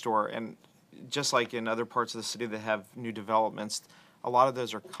grocery store, and just like in other parts of the city that have new developments, a lot of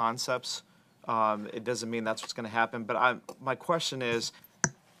those are concepts. It doesn't mean that's what's going to happen, but my question is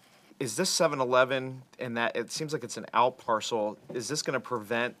this 7-Eleven, and that it seems like it's an out parcel, is this going to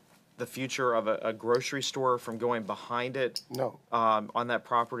prevent the future of a grocery store from going behind it? No. On that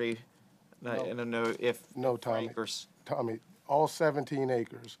property? No. I don't know if... No, Tommy. Tommy, all 17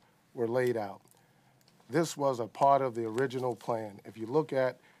 acres were laid out. This was a part of the original plan. If you look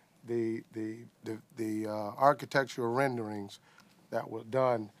at the architectural renderings that were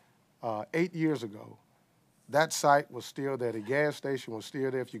done 8 years ago, that site was still there. The gas station was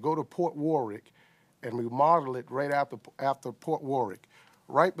still there. If you go to Port Warwick, and we model it right after Port Warwick,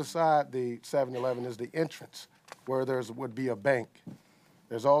 right beside the 7-Eleven is the entrance where would be a bank.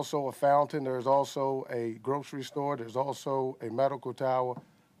 There's also a fountain. There's also a grocery store. There's also a medical tower.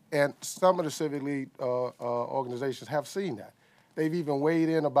 And some of the Civic League organizations have seen that. They've even weighed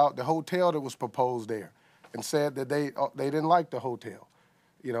in about the hotel that was proposed there and said that they didn't like the hotel.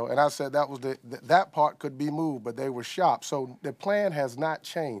 You know, and I said that was that part could be moved, but they were shocked. So the plan has not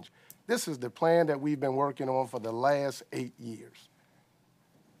changed. This is the plan that we've been working on for the last 8 years.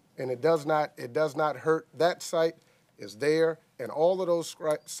 And it does not hurt. That site is there, and all of those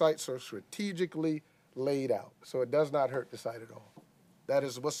sites are strategically laid out. So it does not hurt the site at all. That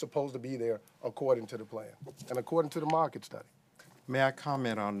is what's supposed to be there according to the plan and according to the market study. May I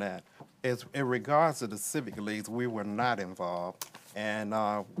comment on that? In regards to the Civic Leagues, we were not involved. And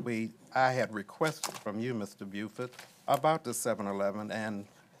I had requested from you, Mr. Buford, about the 7-Eleven. And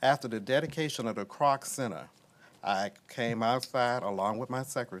after the dedication of the Kroc Center, I came outside along with my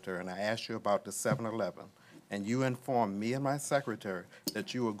secretary, and I asked you about the 7-Eleven. And you informed me and my secretary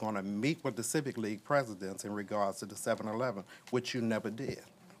that you were going to meet with the Civic League presidents in regards to the 7-Eleven, which you never did.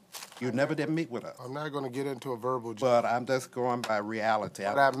 You never did meet with us. I'm not going to get into a verbal. But I'm just going by reality.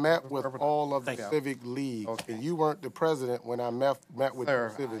 But I met with all of the Civic League, and you weren't the president when I met with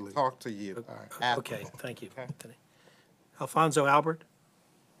the Civic League. Talk to you. Right. Okay, thank you. Okay. Alfonso Albert.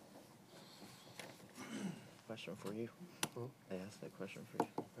 Question for you. I asked that question for you.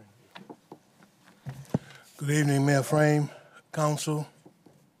 Good evening, Mayor Frame, Council,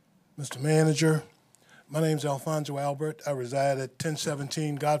 Mr. Manager. My name is Alfonso Albert. I reside at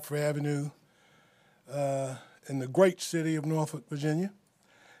 1017 Godfrey Avenue in the great city of Norfolk, Virginia.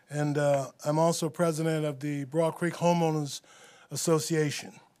 And I'm also president of the Broad Creek Homeowners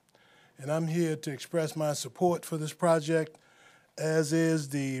Association. And I'm here to express my support for this project, as is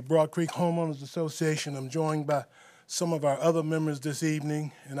the Broad Creek Homeowners Association. I'm joined by some of our other members this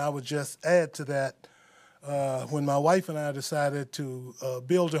evening, and I would just add to that, when my wife and I decided to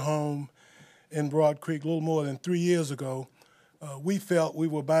build a home in Broad Creek a little more than 3 years ago, we felt we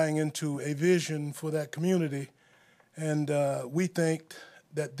were buying into a vision for that community, and we think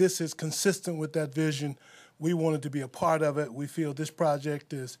that this is consistent with that vision. We wanted to be a part of it. We feel this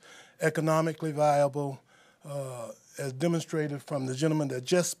project is economically viable, as demonstrated from the gentleman that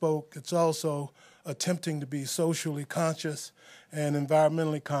just spoke. It's also attempting to be socially conscious and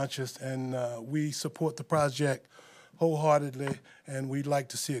environmentally conscious, and we support the project wholeheartedly, and we'd like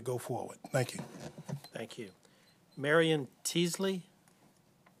to see it go forward. Thank you. Thank you. Marion Teasley.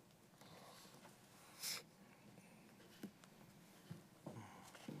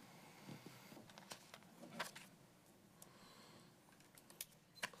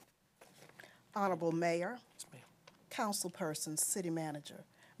 Honorable Mayor, Councilperson, City Manager.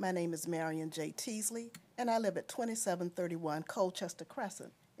 My name is Marion J. Teasley, and I live at 2731 Colchester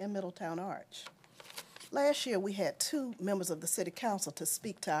Crescent in Middletown Arch. Last year, we had 2 members of the City Council to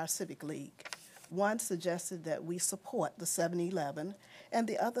speak to our Civic League. One suggested that we support the 7-Eleven, and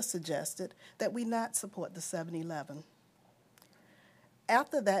the other suggested that we not support the 7-Eleven.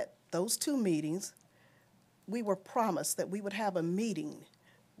 After those 2 meetings, we were promised that we would have a meeting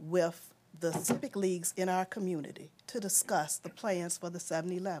with the Civic Leagues in our community to discuss the plans for the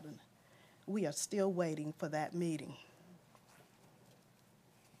 7-Eleven. We are still waiting for that meeting.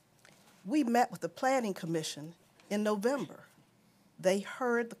 We met with the Planning Commission in November. They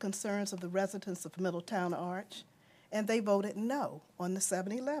heard the concerns of the residents of Middletown Arch, and they voted no on the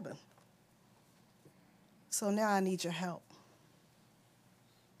 7-Eleven. So now I need your help.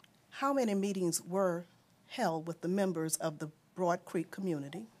 How many meetings were held with the members of the Broad Creek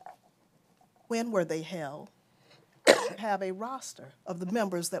community? When were they held? Have a roster of the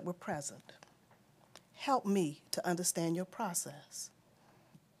members that were present. Help me to understand your process.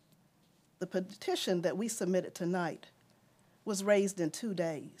 The petition that we submitted tonight was raised in 2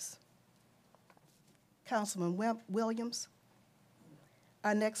 days. Councilman Williams,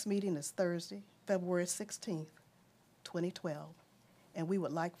 our next meeting is Thursday, February 16th, 2012, and we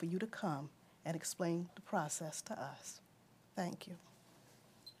would like for you to come and explain the process to us. Thank you.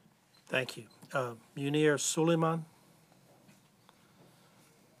 Thank you. Munir Suleiman.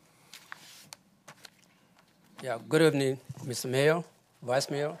 Yeah, good evening, Mr. Mayor, Vice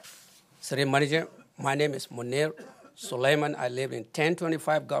Mayor, City Manager. My name is Munir Suleiman. I live in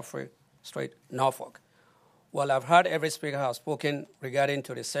 1025 Godfrey Street, Norfolk. Well, I've heard every speaker has spoken regarding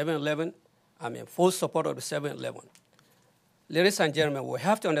to the 7-Eleven. I'm in full support of the 7-Eleven. ladies and gentlemen, we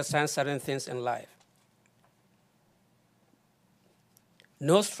have to understand certain things in life.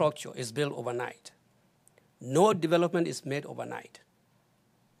 No structure is built overnight. No development is made overnight.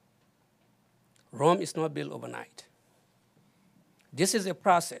 Rome is not built overnight. This is a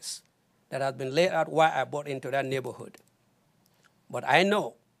process that has been laid out why I bought into that neighborhood. But I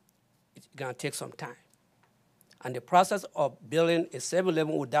know it's going to take some time. And the process of building a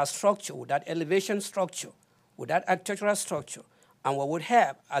 7-Eleven with that structure, with that elevation structure, with that architectural structure, and what we would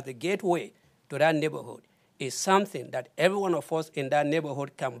have as the gateway to that neighborhood is something that every one of us in that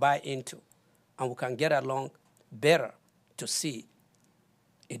neighborhood can buy into, and we can get along better to see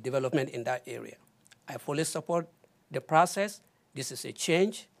a development in that area. I fully support the process. This is a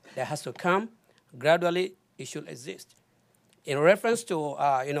change that has to come. Gradually, it should exist. In reference to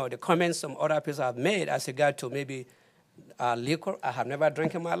the comments some other people have made as regard to maybe liquor, I have never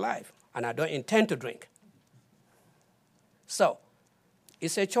drank in my life, and I don't intend to drink. So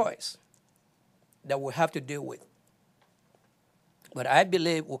it's a choice that we have to deal with. But I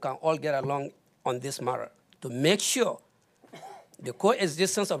believe we can all get along on this matter to make sure the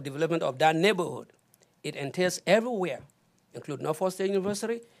coexistence of development of that neighborhood, it entails everywhere, include Norfolk State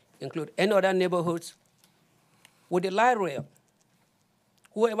University, include any other neighborhoods with the light rail.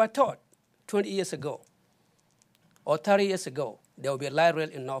 Whoever thought 20 years ago or 30 years ago there would be a light rail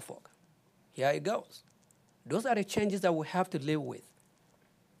in Norfolk? Here it goes. Those are the changes that we have to live with.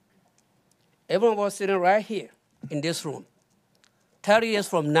 Everyone was sitting right here in this room. 30 years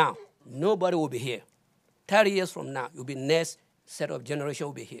from now, nobody will be here. 30 years from now, you'll be next set of generation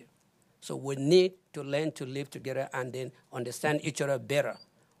will be here. So we need to learn to live together and then understand each other better.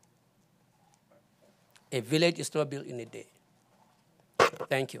 A village is not built in a day.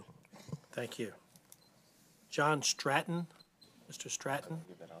 Thank you. Thank you. John Stratton. Mr. Stratton.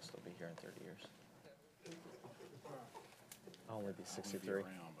 I'll still be here in 30 years. I'll only be 63.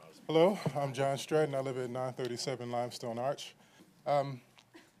 Hello, I'm John Stratton. I live at 937 Limestone Arch.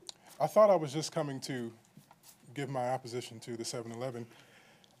 I thought I was just coming to give my opposition to the 7-Eleven.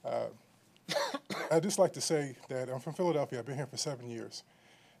 I'd just like to say that I'm from Philadelphia. I've been here for 7 years.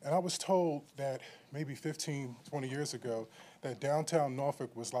 And I was told that maybe 15, 20 years ago that downtown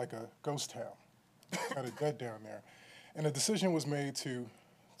Norfolk was like a ghost town, kind of dead down there. And a decision was made to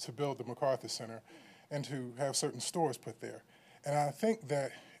build the MacArthur Center and to have certain stores put there. And I think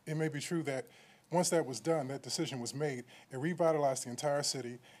that it may be true that once that was done, that decision was made, it revitalized the entire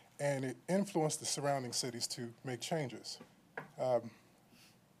city and it influenced the surrounding cities to make changes. I'm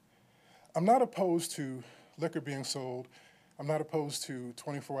not opposed to liquor being sold. I'm not opposed to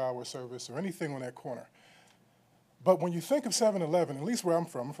 24-hour service or anything on that corner. But when you think of 7-Eleven, at least where I'm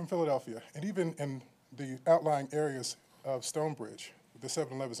from Philadelphia, and even in the outlying areas of Stonebridge, the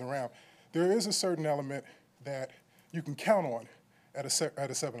 7-Elevens around, there is a certain element that you can count on at a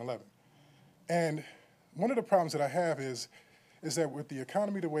 7-Eleven. And one of the problems that I have is that with the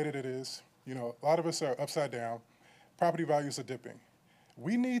economy the way that it is, you know, a lot of us are upside down, property values are dipping.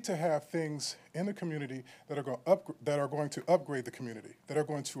 We need to have things in the community that are going to upgrade the community, that are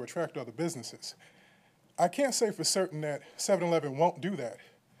going to attract other businesses. I can't say for certain that 7-Eleven won't do that,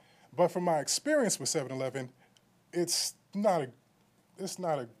 but from my experience with 7-Eleven, it's not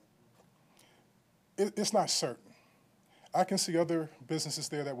certain. I can see other businesses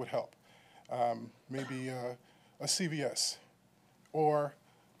there that would help, maybe a CVS or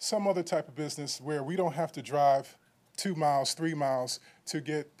some other type of business where we don't have to drive 2 miles, 3 miles to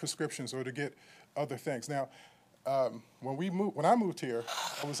get prescriptions or to get other things. Now, when I moved here,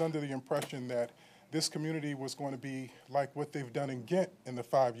 I was under the impression that this community was going to be like what they've done in Ghent in the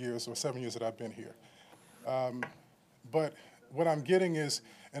 5 years or 7 years that I've been here. But what I'm getting is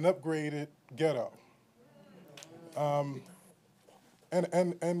an upgraded ghetto.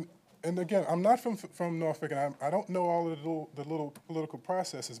 And again, I'm not from Norfolk, and I don't know all of the little political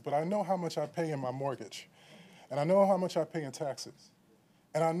processes, but I know how much I pay in my mortgage. And I know how much I pay in taxes.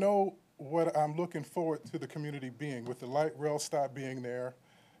 And I know what I'm looking forward to the community being, with the light rail stop being there.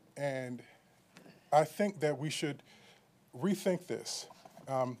 And I think that we should rethink this.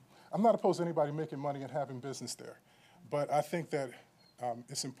 I'm not opposed to anybody making money and having business there. But I think that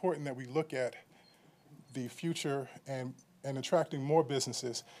it's important that we look at the future and attracting more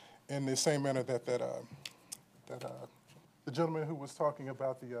businesses in the same manner that the gentleman who was talking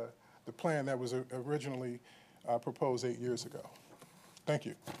about the plan that was originally proposed 8 years ago. Thank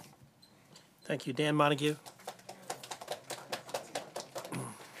you. Thank you. Dan Montague. Dan's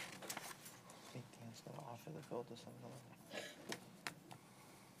going to offer the field to someone.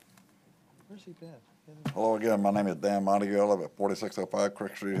 Where's he been? Hello again. My name is Dan Montague. I live at 4605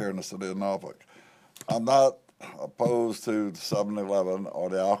 Creek Street here in the city of Norfolk. I'm not opposed to the 7-Eleven or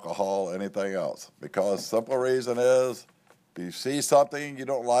the alcohol, anything else. Because simple reason is, if you see something you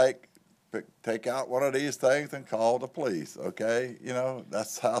don't like, take out one of these things and call the police, okay? You know,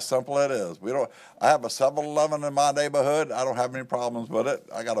 that's how simple it is. I have a 7-Eleven in my neighborhood. I don't have any problems with it.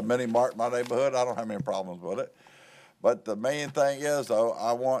 I got a mini mart in my neighborhood. I don't have any problems with it. But the main thing is, though,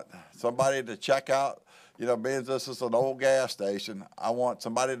 I want somebody to check out, you know, being this is an old gas station, I want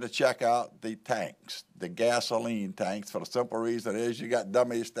somebody to check out the tanks, the gasoline tanks, for the simple reason is you got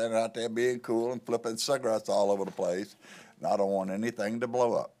dummies standing out there being cool and flipping cigarettes all over the place. And I don't want anything to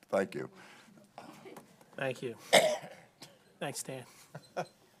blow up. Thank you. Thank you. Thanks, Dan.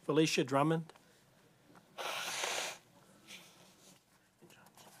 Felicia Drummond.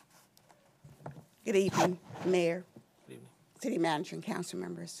 Good evening, Mayor, City Manager, and council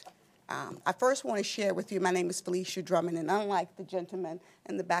members. I first want to share with you, my name is Felicia Drummond, and unlike the gentleman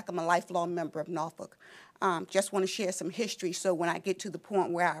in the back, I'm a lifelong member of Norfolk. Just want to share some history so when I get to the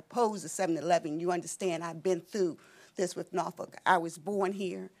point where I oppose the 7-Eleven, you understand I've been through this with Norfolk. I was born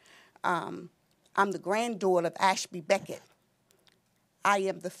here. I'm the granddaughter of Ashby Beckett. I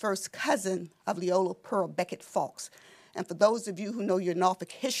am the first cousin of Leola Pearl Beckett Fawkes. And for those of you who know your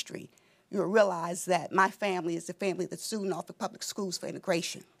Norfolk history, you'll realize that my family is the family that sued Norfolk Public Schools for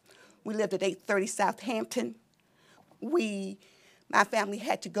integration. We lived at 830 Southampton. My family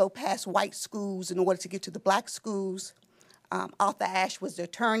had to go past white schools in order to get to the black schools. Arthur Ashe was the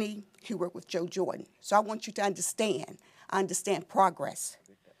attorney. He worked with Joe Jordan. So I want you to understand progress.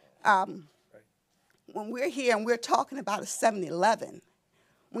 When we're here and we're talking about a 7-Eleven,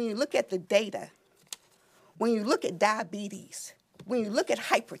 when you look at the data, when you look at diabetes, when you look at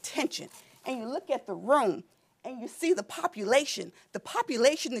hypertension, and you look at the room, and you see the population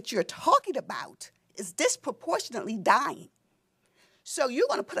that you're talking about is disproportionately dying. So you're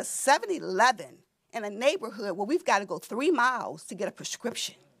going to put a 7-Eleven in a neighborhood where we've got to go 3 miles to get a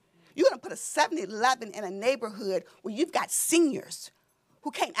prescription. You're going to put a 7-Eleven in a neighborhood where you've got seniors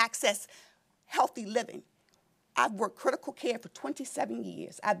who can't access healthy living. I've worked critical care for 27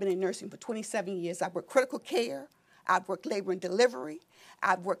 years. I've been in nursing for 27 years. I've worked critical care. I've worked labor and delivery.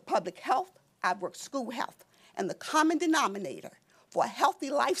 I've worked public health. I've worked school health. And the common denominator for a healthy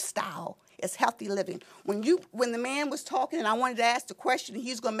lifestyle is healthy living. When the man was talking and I wanted to ask the question,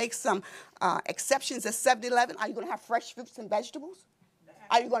 he's going to make some exceptions at 7-Eleven. Are you going to have fresh fruits and vegetables?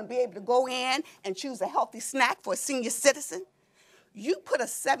 Are you going to be able to go in and choose a healthy snack for a senior citizen? You put a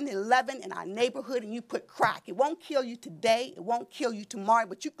 7-Eleven in our neighborhood and you put crack. It won't kill you today. It won't kill you tomorrow,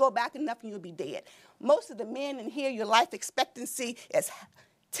 but you go back enough and you'll be dead. Most of the men in here, your life expectancy is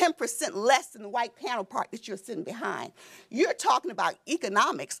 10% less than the white counterpart that you're sitting behind. You're talking about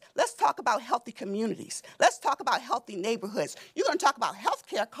economics. Let's talk about healthy communities. Let's talk about healthy neighborhoods. You're going to talk about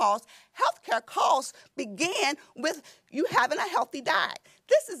healthcare costs. Healthcare costs begin with you having a healthy diet.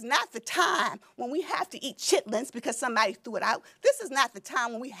 This is not the time when we have to eat chitlins because somebody threw it out. This is not the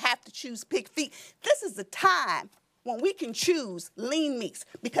time when we have to choose pig feet. This is the time when we can choose lean meats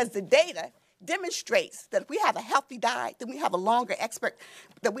because the data demonstrates that if we have a healthy diet, then we have a longer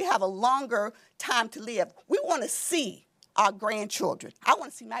time to live. We want to see our grandchildren. I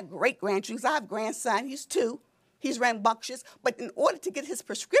want to see my great-grandchildren. I have a grandson. He's 2. He's rambunctious. But in order to get his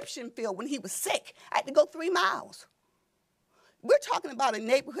prescription filled when he was sick, I had to go 3 miles. We're talking about a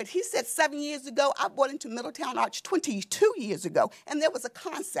neighborhood. He said 7 years ago, I bought into Middletown Arch 22 years ago, and there was a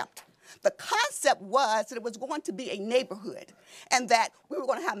concept. The concept was that it was going to be a neighborhood and that we were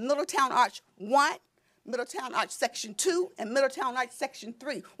going to have Middletown Arch 1, Middletown Arch Section 2, and Middletown Arch Section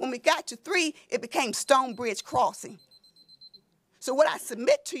 3. When we got to 3, it became Stonebridge Crossing. So what I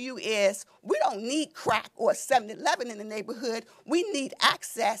submit to you is we don't need crack or a 7-Eleven in the neighborhood. We need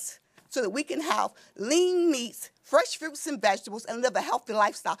access so that we can have lean meats, fresh fruits and vegetables, and live a healthy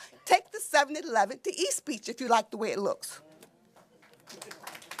lifestyle. Take the 7-Eleven to East Beach if you like the way it looks.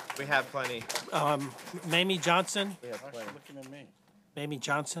 We have plenty. Mamie Johnson. We have plenty. Looking at me. Mamie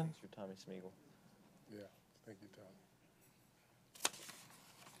Johnson. Mr. Tommy Smeagol. Yeah, thank you, Tom.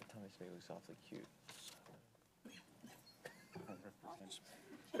 Tommy Smeagol's awfully cute.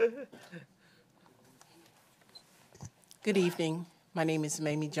 Good evening. My name is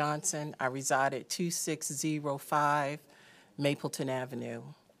Mamie Johnson. I reside at 2605 Mapleton Avenue.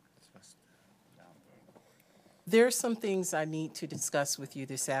 There are some things I need to discuss with you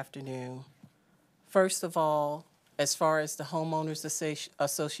this afternoon. First of all, as far as the Homeowners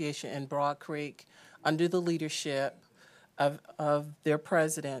Association in Broad Creek, under the leadership of their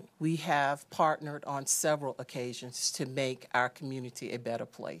president, we have partnered on several occasions to make our community a better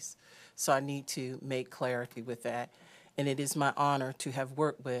place. So I need to make clarity with that. And it is my honor to have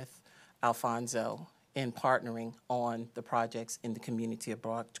worked with Alfonso in partnering on the projects in the community of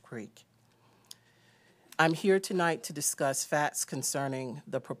Broad Creek. I'm here tonight to discuss facts concerning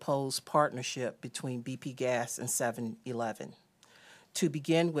the proposed partnership between BP Gas and 7-Eleven. To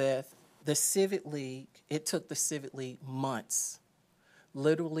begin with, the Civic League, it took the Civic League months,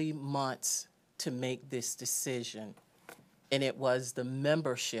 literally months, to make this decision, and it was the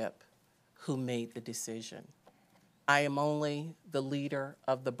membership who made the decision. I am only the leader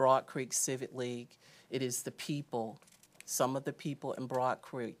of the Broad Creek Civic League. It is the people, some of the people in Broad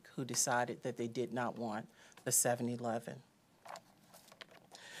Creek, who decided that they did not want the 7-Eleven.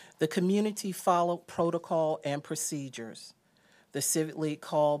 The community followed protocol and procedures. The Civic League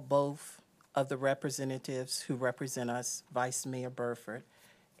called both of the representatives who represent us, Vice Mayor Burford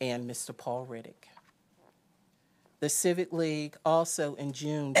and Mr. Paul Riddick. The Civic League also in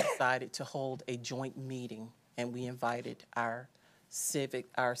June decided to hold a joint meeting, and we invited our Civic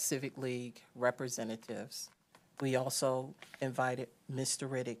League representatives. We also invited Mr.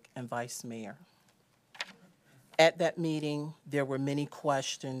 Riddick and Vice Mayor. At that meeting, there were many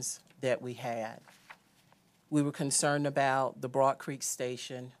questions that we had. We were concerned about the Broad Creek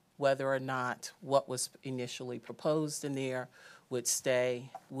Station, whether or not what was initially proposed in there would stay.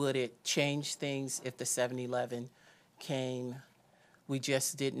 Would it change things if the 7-Eleven came? We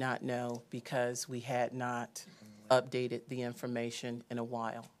just did not know because we had not updated the information in a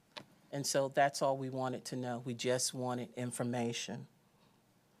while. And so that's all we wanted to know. We just wanted information.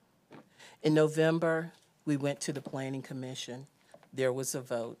 In November, we went to the Planning Commission. There was a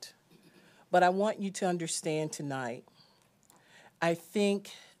vote. But I want you to understand tonight, I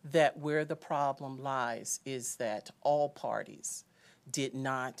think that where the problem lies is that all parties did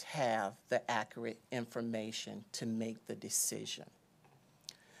not have the accurate information to make the decision.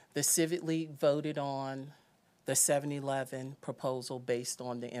 The Civic League voted on the 7-Eleven proposal based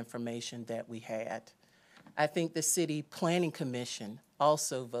on the information that we had. I think the City Planning Commission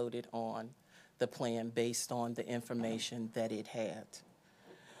also voted on the plan based on the information that it had.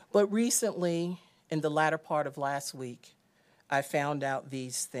 But recently, in the latter part of last week, I found out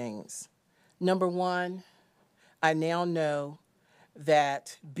these things. Number one, I now know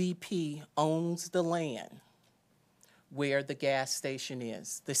that BP owns the land where the gas station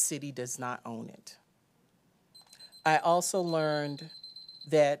is. The city does not own it. I also learned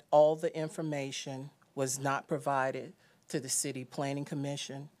that all the information was not provided to the City Planning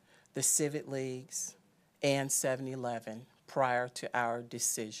Commission, the Civic Leagues, and 7-Eleven prior to our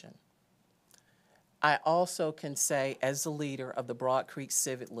decision. I also can say, as the leader of the Broad Creek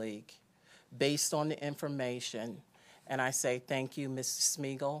Civic League, based on the information, and I say thank you, Mr.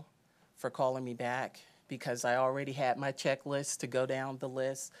 Smeagol, for calling me back, because I already had my checklist to go down the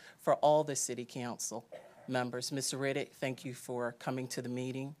list for all the city council members. Mr. Riddick, thank you for coming to the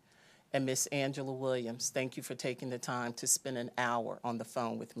meeting. And Ms. Angela Williams, thank you for taking the time to spend an hour on the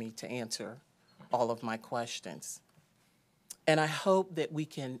phone with me to answer all of my questions. And I hope that we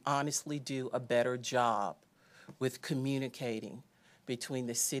can honestly do a better job with communicating between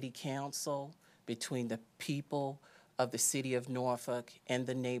the city council, between the people of the city of Norfolk and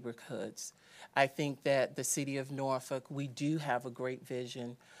the neighborhoods. I think that the city of Norfolk, we do have a great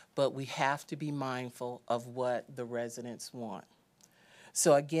vision, but we have to be mindful of what the residents want.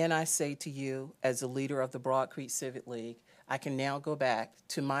 So again, I say to you, as a leader of the Broad Creek Civic League, I can now go back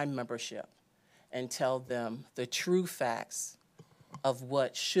to my membership and tell them the true facts of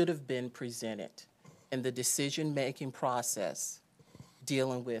what should have been presented in the decision-making process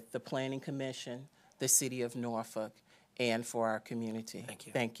dealing with the Planning Commission, the City of Norfolk, and for our community. Thank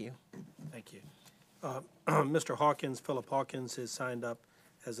you. Thank you. Thank you. Mr. Hawkins, Philip Hawkins, has signed up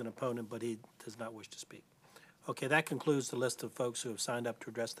as an opponent, but he does not wish to speak. Okay, that concludes the list of folks who have signed up to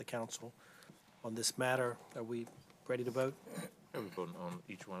address the council on this matter. Are we ready to vote? Are we voting on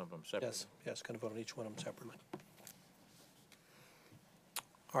each one of them separately? Yes, going to vote on each one of them separately.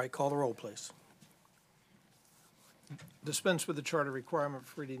 All right, call the roll, please. Dispense with the charter requirement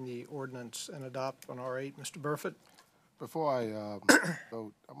for reading the ordinance and adopt on R8. Mr. Burford? Before I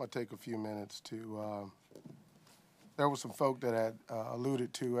vote, I'm going to take a few minutes to, there were some folk that had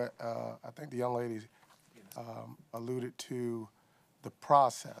alluded to, I think the young lady alluded to the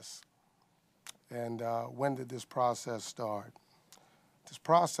process. And when did this process start? This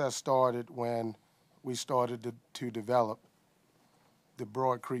process started when we started to develop the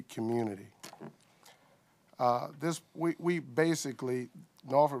Broad Creek community. We basically,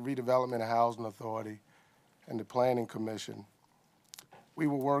 Norfolk Redevelopment and Housing Authority and the Planning Commission, we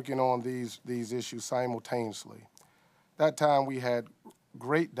were working on these issues simultaneously. That time we had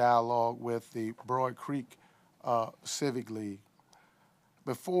great dialogue with the Broad Creek Civic League.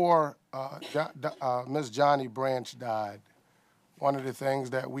 before Ms. Johnny Branch died, one of the things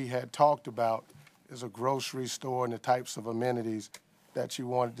that we had talked about is a grocery store and the types of amenities that she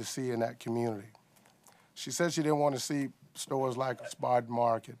wanted to see in that community. She said she didn't want to see stores like a Spot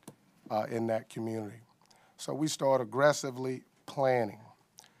Market in that community. So we started aggressively planning,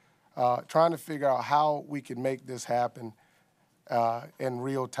 trying to figure out how we could make this happen in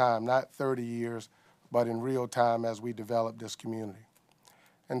real time, not 30 years, but in real time as we develop this community.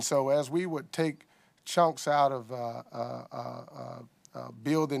 And so as we would take chunks out of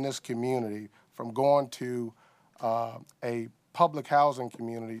building this community, from going to a public housing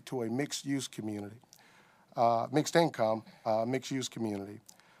community to a mixed-use community, mixed income, mixed-use community,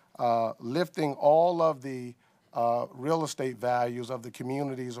 lifting all of the real estate values of the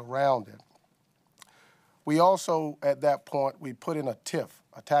communities around it. We also, at that point, we put in a TIF,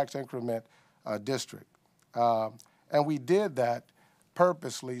 a tax increment district. And we did that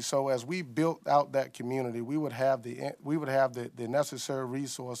purposely so as we built out that community, we would have the necessary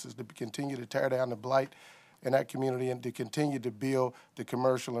resources to continue to tear down the blight in that community and to continue to build the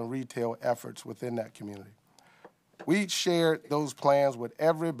commercial and retail efforts within that community. We shared those plans with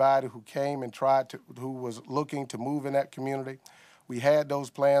everybody who came and who was looking to move in that community. We had those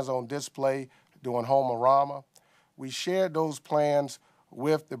plans on display during Homerama. We shared those plans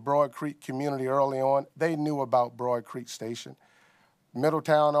with the Broad Creek community early on. They knew about Broad Creek Station.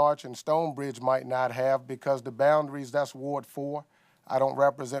 Middletown Arch and Stonebridge might not have, because the boundaries, that's Ward 4. I don't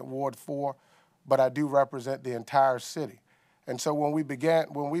represent Ward 4, but I do represent the entire city. And so when we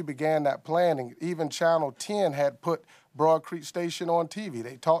began that planning, even Channel 10 had put Broad Creek Station on TV.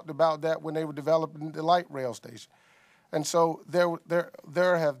 They talked about that when they were developing the light rail station. And so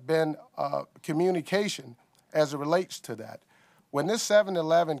there have been communication as it relates to that. When this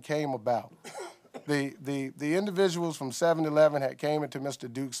 7-Eleven came about, the individuals from 7-Eleven had came into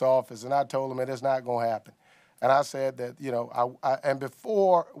Mr. Duke's office, and I told him that it's not going to happen. And I said that, you know, and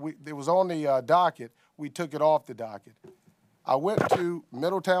before it was on the docket, we took it off the docket. I went to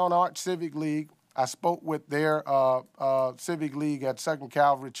Middletown Arch Civic League. I spoke with their Civic League at Second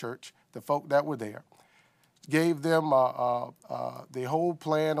Calvary Church, the folk that were there. Gave them the whole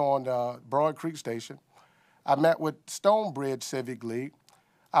plan on Broad Creek Station. I met with Stonebridge Civic League.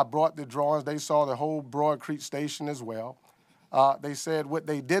 I brought the drawings. They saw the whole Broad Creek Station as well. They said what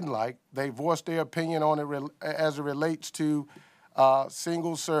they didn't like. They voiced their opinion on it as it relates to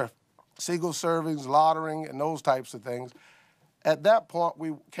single servings, lottering, and those types of things. At that point,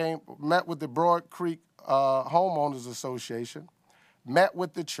 we met with the Broad Creek Homeowners Association, met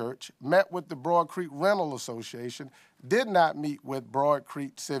with the church, met with the Broad Creek Rental Association, did not meet with Broad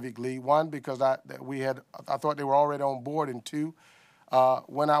Creek Civic League, one, because I thought they were already on board, and two,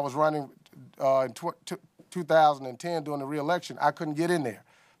 when I was running in 2010 during the re-election, I couldn't get in there.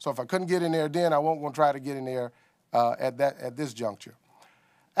 So if I couldn't get in there then, I won't want to try to get in there at this juncture.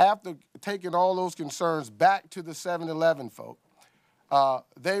 After taking all those concerns back to the 7-Eleven folk,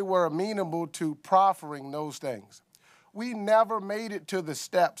 they were amenable to proffering those things. We never made it to the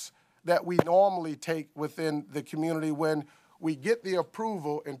steps that we normally take within the community when we get the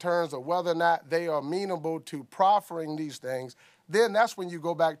approval in terms of whether or not they are amenable to proffering these things. Then that's when you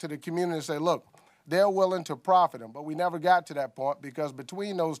go back to the community and say, look, they're willing to profit them. But we never got to that point, because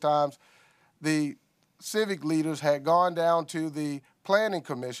between those times, the civic leaders had gone down to the Planning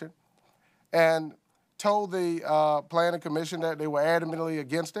Commission and told the Planning Commission that they were adamantly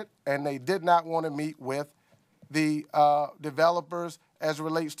against it, and they did not want to meet with the developers as it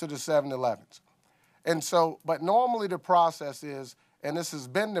relates to the 7-Elevens. And so, but normally the process is, and this has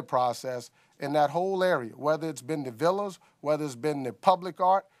been the process in that whole area, whether it's been the villas, whether it's been the public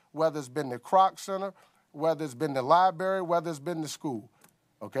art, whether it's been the Kroc Center, whether it's been the library, whether it's been the school,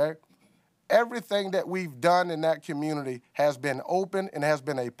 okay? Everything that we've done in that community has been open and has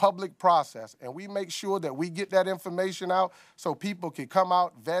been a public process, and we make sure that we get that information out so people can come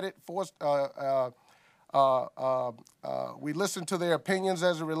out, vet it, we listen to their opinions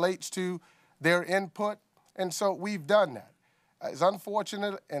as it relates to their input, and so we've done that. It's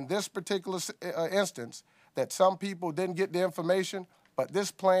unfortunate in this particular instance that some people didn't get the information, but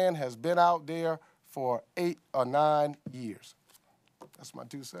this plan has been out there for 8 or 9 years. That's my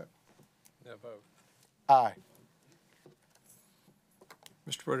 2 cents. No vote. Aye.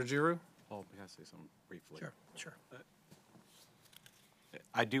 Mr. Protogiru? Paul, may I say something briefly? Sure.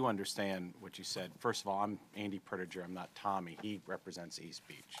 I do understand what you said. First of all, I'm Andy Protogiru. I'm not Tommy. He represents East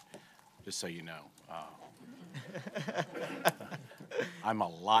Beach, just so you know. I'm a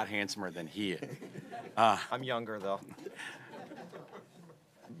lot handsomer than he is. I'm younger, though.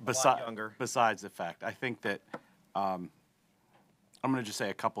 Besides the fact, I think that I'm going to just say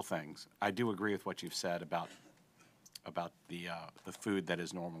a couple things. I do agree with what you've said about the food that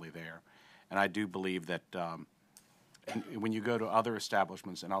is normally there, and I do believe that and when you go to other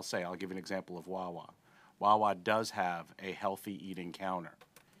establishments, and I'll give you an example of Wawa. Wawa does have a healthy eating counter,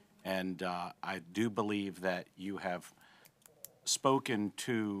 and I do believe that you have spoken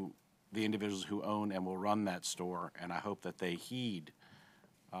to the individuals who own and will run that store, and I hope that they heed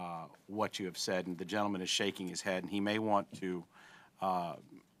what you have said. And the gentleman is shaking his head, and he may want to.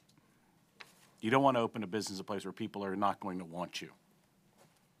 You don't want to open a business, a place where people are not going to want you.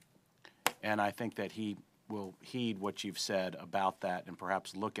 And I think that he will heed what you've said about that and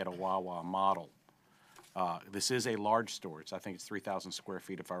perhaps look at a Wawa model. This is a large store. I think it's 3,000 square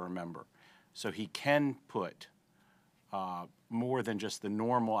feet, if I remember. So he can put more than just the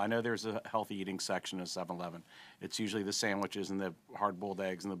normal. I know there's a healthy eating section at 7-Eleven. It's usually the sandwiches and the hard-boiled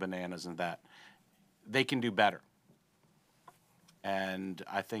eggs and the bananas and that. They can do better. And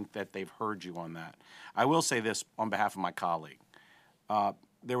I think that they've heard you on that. I will say this on behalf of my colleague.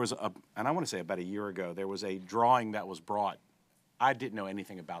 There was and I want to say about a year ago, there was a drawing that was brought. I didn't know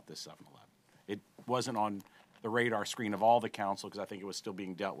anything about this 7-Eleven. It wasn't on the radar screen of all the council because I think it was still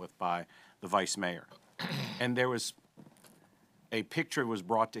being dealt with by the vice mayor. And there was a picture was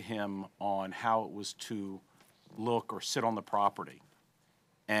brought to him on how it was to look or sit on the property.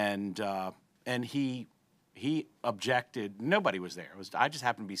 And he objected. Nobody was there. I just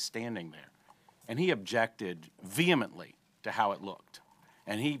happened to be standing there. And he objected vehemently to how it looked.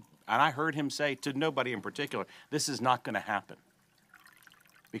 And I heard him say to nobody in particular, this is not going to happen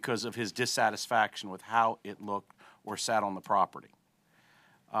because of his dissatisfaction with how it looked or sat on the property.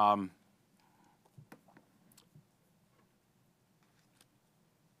 I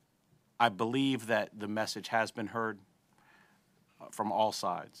believe that the message has been heard from all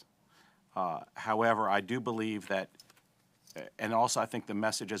sides. However, I do believe that, and also I think the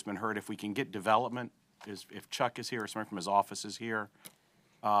message has been heard, if we can get development, if Chuck is here or someone from his office is here,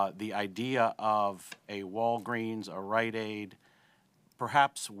 the idea of a Walgreens, a Rite Aid,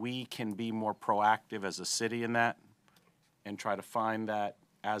 perhaps we can be more proactive as a city in that and try to find that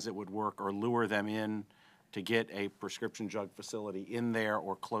as it would work or lure them in to get a prescription drug facility in there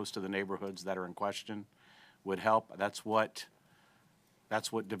or close to the neighborhoods that are in question would help. That's what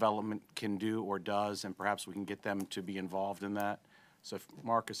development can do or does, and perhaps we can get them to be involved in that. So,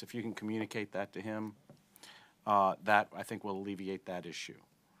 Marcus, if you can communicate that to him, that I think will alleviate that issue.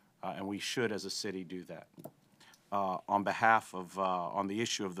 And we should, as a city, do that. On behalf of, on the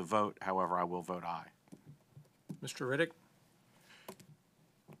issue of the vote, however, I will vote aye. Mr. Riddick?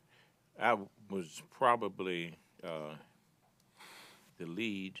 I was probably the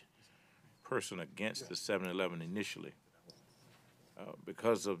lead person against the 7-Eleven initially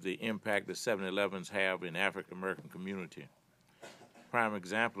because of the impact the 7-Elevens have in African-American community. Prime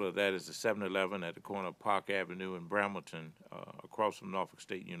example of that is the 7-Eleven at the corner of Park Avenue in Brambleton, across from Norfolk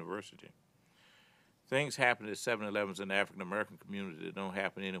State University. Things happen at 7-Elevens in the African-American community that don't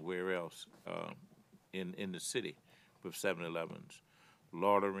happen anywhere else in the city with 7-Elevens.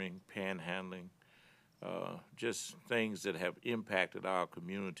 Loitering, panhandling, just things that have impacted our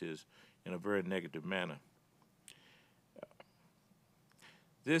communities in a very negative manner.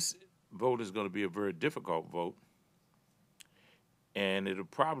 This vote is going to be a very difficult vote, and it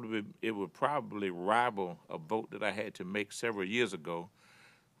would probably rival a vote that I had to make several years ago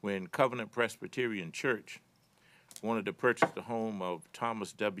when Covenant Presbyterian Church wanted to purchase the home of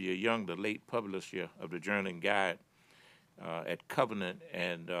Thomas W. Young, the late publisher of the Journal and Guide, at Covenant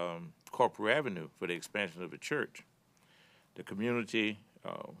and Corporate Avenue for the expansion of the church. The community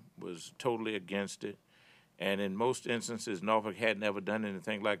was totally against it, and in most instances, Norfolk hadn't ever done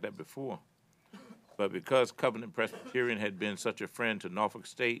anything like that before. But because Covenant Presbyterian had been such a friend to Norfolk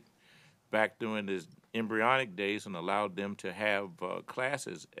State back during his embryonic days and allowed them to have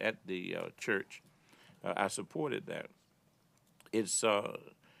classes at the church, I supported that. It's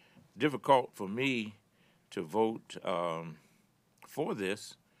difficult for me to vote for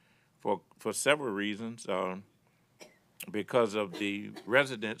this for several reasons, because of the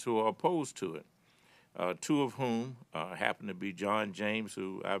residents who are opposed to it. Two of whom happen to be John James,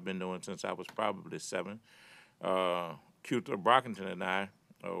 who I've been knowing since I was probably 7. Cuthbert Brockington and I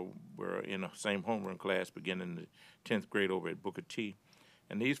were in the same homeroom class beginning the 10th grade over at Booker T.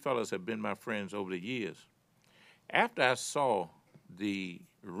 And these fellows have been my friends over the years. After I saw the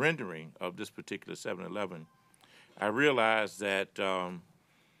rendering of this particular 7-Eleven, I realized that I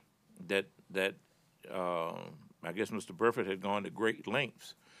guess Mr. Burford had gone to great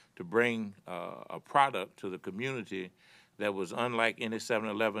lengths to bring a product to the community that was unlike any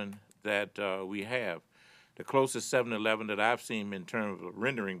 7-Eleven that we have. The closest 7-Eleven that I've seen in terms of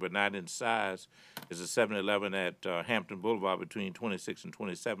rendering, but not in size, is a 7-Eleven at Hampton Boulevard between 26th and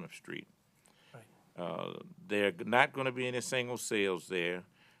 27th Street. There are not going to be any single sales there.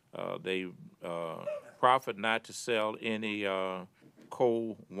 They profit not to sell any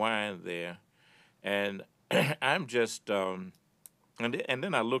cold wine there. And I'm just, and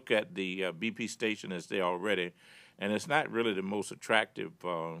then I look at the BP station that's there already, and it's not really the most attractive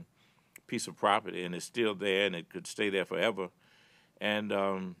piece of property, and it's still there, and it could stay there forever. And,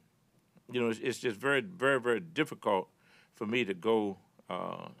 you know, it's just very, very, very difficult for me to go,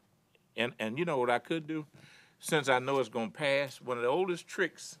 and you know what I could do? Since I know it's going to pass, one of the oldest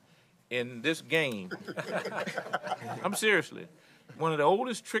tricks in this game, I'm seriously, one of the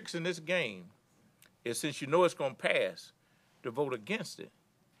oldest tricks in this game is, since you know it's going to pass, to vote against it.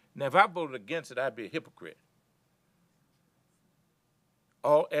 Now, if I voted against it, I'd be a hypocrite.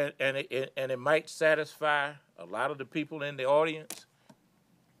 Oh, and it might satisfy a lot of the people in the audience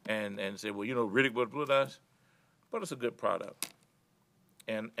and say, well, you know, Riddick was with us, but it's a good product.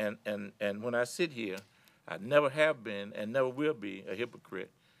 And when I sit here, I never have been and never will be a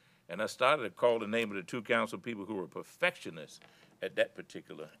hypocrite. And I started to call the name of the two council people who were perfectionists at that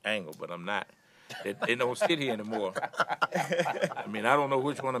particular angle, but I'm not. They don't sit here anymore. I mean, I don't know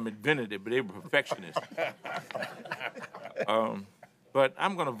which one of them invented it, but they were perfectionists. But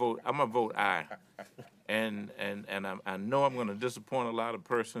I'm gonna vote. I'm gonna vote aye, and I know I'm gonna disappoint a lot of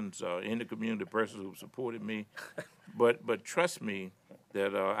persons in the community, persons who supported me. But trust me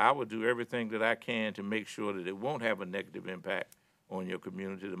that I will do everything that I can to make sure that it won't have a negative impact on your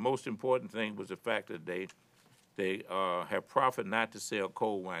community. The most important thing was the fact that they have profit not to sell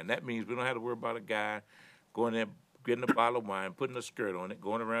cold wine. That means we don't have to worry about a guy going there, getting a bottle of wine, putting a skirt on it,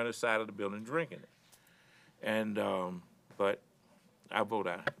 going around the side of the building, drinking it. And but I vote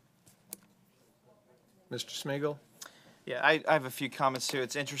aye. Mr. Smeagol? Yeah, I have a few comments too.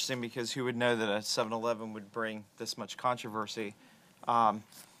 It's interesting because who would know that a 7-Eleven would bring this much controversy?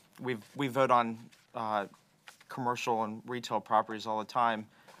 We vote on commercial and retail properties all the time,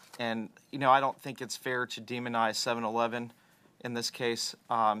 and you know, I don't think it's fair to demonize 7-Eleven in this case.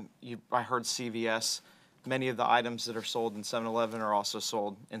 I heard CVS. Many of the items that are sold in 7-Eleven are also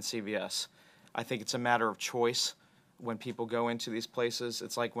sold in CVS. I think it's a matter of choice when people go into these places.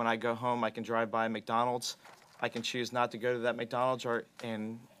 It's like when I go home, I can drive by McDonald's. I can choose not to go to that McDonald's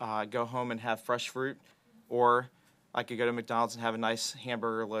and go home and have fresh fruit, or I could go to McDonald's and have a nice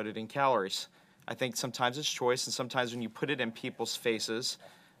hamburger loaded in calories. I think sometimes it's choice, and sometimes when you put it in people's faces,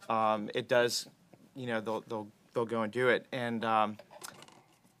 it does, you know, they'll go and do it. And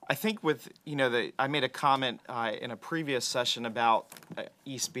I think with, you know, I made a comment in a previous session about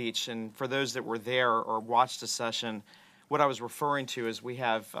East Beach, and for those that were there or watched the session, what I was referring to is we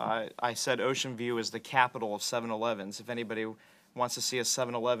have, I said Ocean View is the capital of 7-Elevens. If anybody wants to see a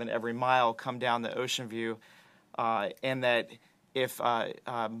 7-Eleven every mile, come down to Ocean View, and that if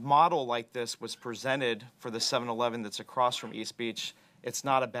a model like this was presented for the 7-Eleven that's across from East Beach, it's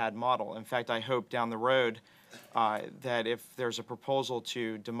not a bad model. In fact, I hope down the road that if there's a proposal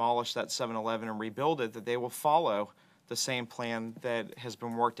to demolish that 7-Eleven and rebuild it, that they will follow the same plan that has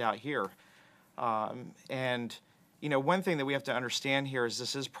been worked out here. And, you know, one thing that we have to understand here is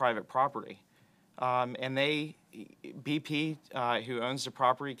this is private property. And BP, who owns the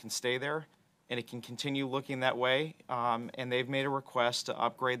property, can stay there, and it can continue looking that way. And they've made a request to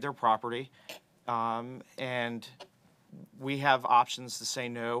upgrade their property. And we have options to say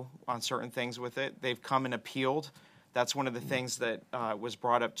no on certain things with it. They've come and appealed. That's one of the things that was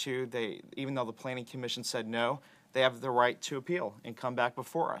brought up too. Even though the Planning Commission said no, they have the right to appeal and come back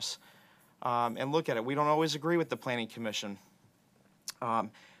before us and look at it. We don't always agree with the Planning Commission,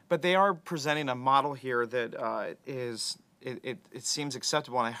 but they are presenting a model here that it seems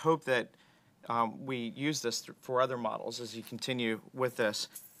acceptable, and I hope that we use this for other models as you continue with this.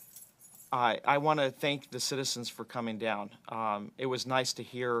 I want to thank the citizens for coming down. It was nice to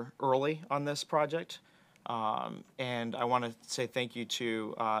hear early on this project. And I want to say thank you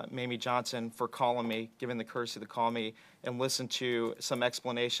to Mamie Johnson for calling me, giving the courtesy to call me and listen to some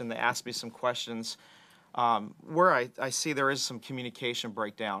explanation, to ask me some questions. Where I see there is some communication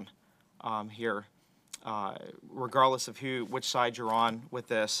breakdown here, regardless of which side you're on with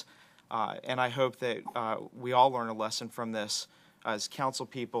this. And I hope that we all learn a lesson from this as council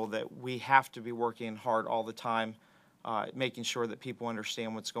people, that we have to be working hard all the time, making sure that people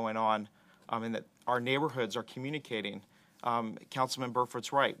understand what's going on, and that our neighborhoods are communicating. Councilman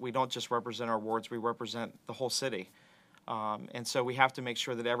Burfoot's right. We don't just represent our wards, we represent the whole city. And so we have to make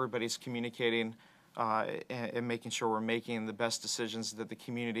sure that everybody's communicating and making sure we're making the best decisions, that the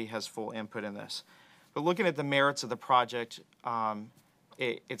community has full input in this. But looking at the merits of the project,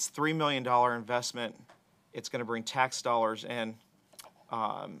 it's $3 million investment. It's going to bring tax dollars in,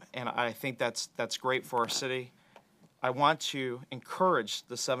 and I think that's great for our city. I want to encourage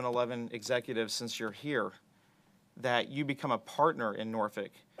the 7-Eleven executives, since you're here, that you become a partner in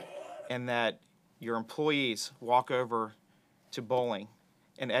Norfolk, and that your employees walk over to bowling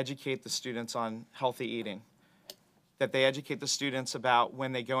and educate the students on healthy eating, that they educate the students about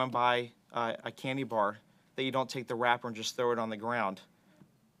when they go and buy a candy bar, that you don't take the wrapper and just throw it on the ground,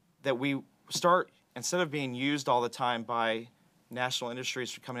 that we start, instead of being used all the time by national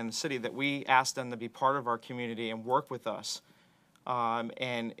industries to come in the city, that we ask them to be part of our community and work with us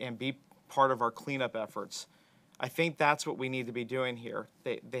and be part of our cleanup efforts. I think that's what we need to be doing here.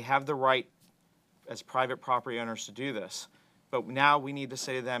 They have the right as private property owners to do this, but now we need to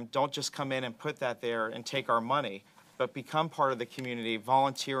say to them, don't just come in and put that there and take our money, but become part of the community,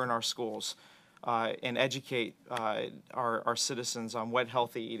 volunteer in our schools, and educate our citizens on what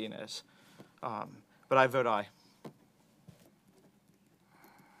healthy eating is. But I vote aye.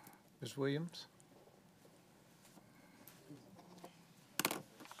 Ms. Williams?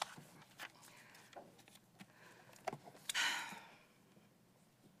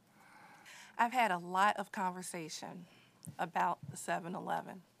 I've had a lot of conversation about the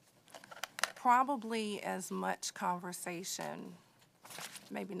 7-Eleven. Probably as much conversation,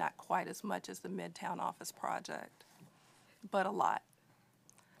 maybe not quite as much as the Midtown office project, but a lot.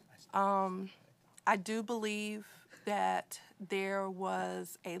 I do believe that there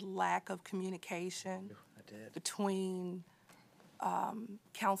was a lack of communication between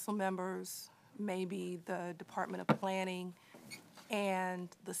council members, maybe the Department of Planning, and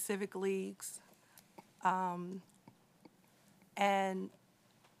the civic leagues. And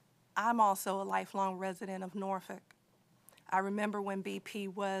I'm also a lifelong resident of Norfolk. I remember when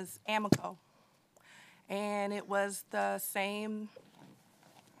BP was Amico, and it was the same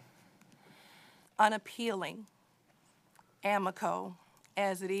unappealing Amico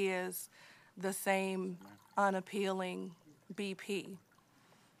as it is the same unappealing BP.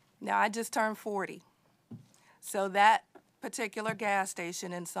 Now, I just turned 40, so that particular gas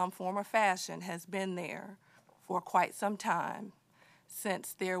station in some form or fashion has been there for quite some time,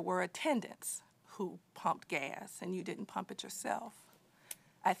 since there were attendants who pumped gas and you didn't pump it yourself.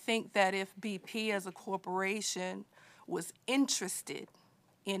 I think that if BP as a corporation was interested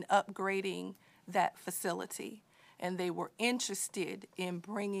in upgrading that facility, and they were interested in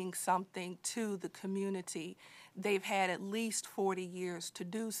bringing something to the community, they've had at least 40 years to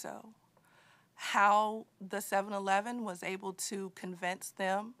do so. How the 7-Eleven was able to convince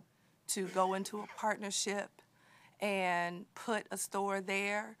them to go into a partnership and put a store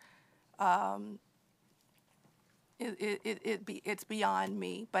there, it's beyond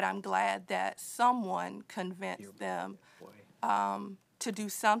me, but I'm glad that someone convinced them to do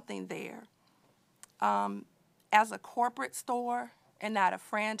something there. As a corporate store and not a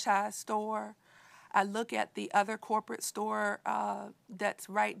franchise store, I look at the other corporate store that's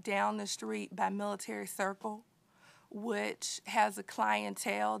right down the street by Military Circle, which has a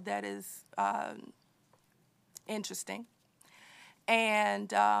clientele that is interesting. And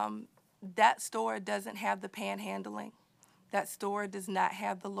that store doesn't have the panhandling. That store does not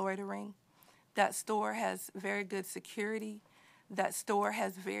have the loitering. That store has very good security. That store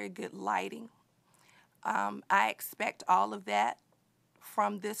has very good lighting. I expect all of that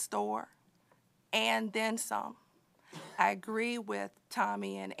from this store, and then some. I agree with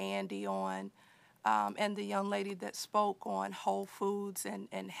Tommy and Andy on, and the young lady that spoke on whole foods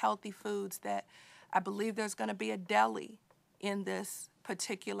and healthy foods, that I believe there's going to be a deli in this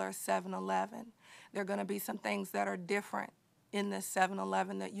particular 7-Eleven. There are going to be some things that are different in this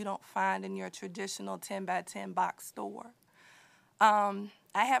 7-Eleven that you don't find in your traditional 10 by 10 box store. I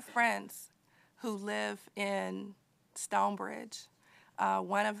have friends who live in Stonebridge.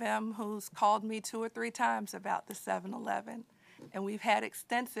 One of them who's called me 2 or 3 times about the 7-Eleven, and we've had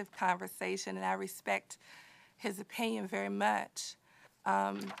extensive conversation, and I respect his opinion very much.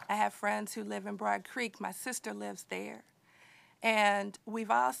 I have friends who live in Broad Creek. My sister lives there. And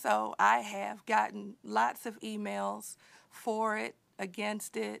I have gotten lots of emails for it,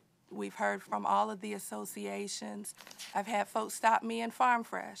 against it. We've heard from all of the associations. I've had folks stop me in Farm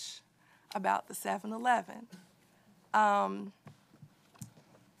Fresh about the 7-Eleven. I'm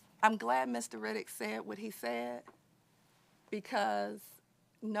glad Mr. Riddick said what he said, because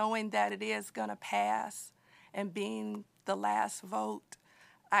knowing that it is going to pass and being the last vote,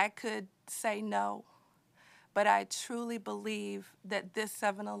 I could say no. But I truly believe that this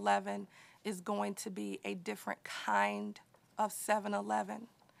 7-Eleven is going to be a different kind of 7-Eleven.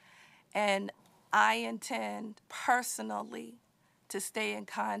 And I intend personally to stay in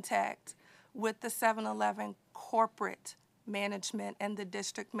contact with the 7-Eleven corporate management and the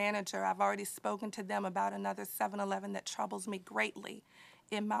district manager. I've already spoken to them about another 7-Eleven that troubles me greatly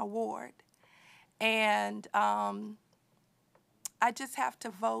in my ward. And I just have to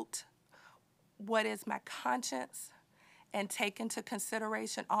vote what is my conscience and take into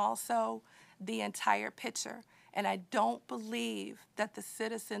consideration also the entire picture. And I don't believe that the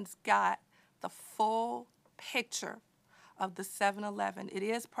citizens got the full picture of the 7-Eleven. It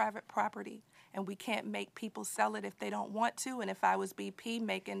is private property, and we can't make people sell it if they don't want to. And if I was BP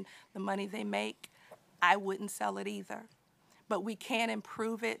making the money they make, I wouldn't sell it either. But we can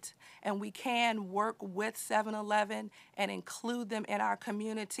improve it, and we can work with 7-Eleven and include them in our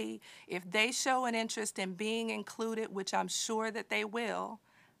community. If they show an interest in being included, which I'm sure that they will,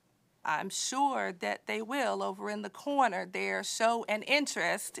 over in the corner there, show an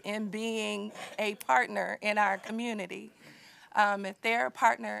interest in being a partner in our community. If they're a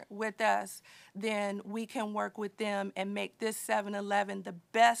partner with us, then we can work with them and make this 7-Eleven the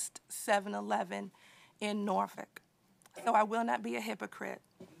best 7-Eleven in Norfolk. So I will not be a hypocrite.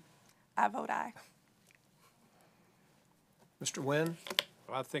 I vote aye. Mr. Nguyen?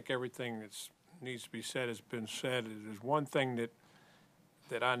 I think everything that needs to be said has been said. There's one thing that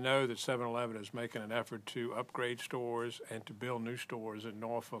I know that 7-Eleven is making an effort to upgrade stores and to build new stores in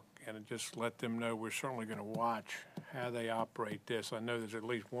Norfolk, and just let them know we're certainly going to watch how they operate this. I know there's at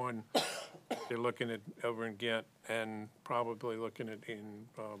least one they're looking at over in Ghent and probably looking at in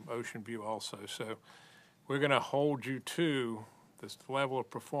Ocean View also. So we're going to hold you to this level of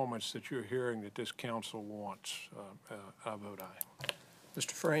performance that you're hearing that this council wants. I vote aye.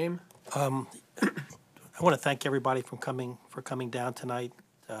 Mr. Frame? I want to thank everybody for coming down tonight.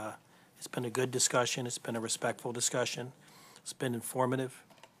 It's been a good discussion. It's been a respectful discussion. It's been informative.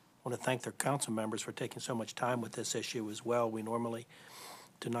 I want to thank their council members for taking so much time with this issue as well. We normally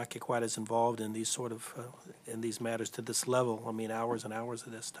do not get quite as involved in these sort of in these matters to this level. I mean, hours and hours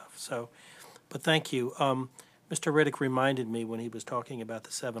of this stuff. So, but thank you. Mr. Riddick reminded me when he was talking about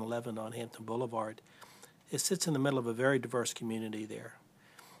the 7-Eleven on Hampton Boulevard. It sits in the middle of a very diverse community there.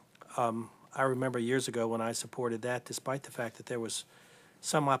 I remember years ago when I supported that, despite the fact that there was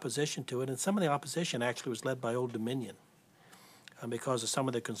some opposition to it, and some of the opposition actually was led by Old Dominion because of some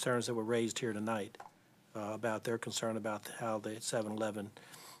of the concerns that were raised here tonight about their concern about how the 7-Eleven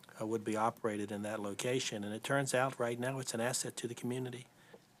would be operated in that location. And it turns out right now it's an asset to the community.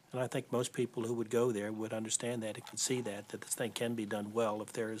 And I think most people who would go there would understand that and can see that this thing can be done well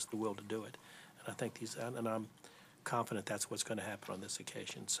if there is the will to do it. And I think and I'm confident that's what's going to happen on this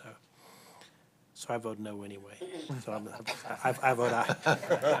occasion. So I vote no anyway. So I vote aye.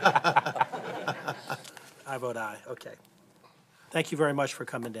 I vote aye. Okay. Thank you very much for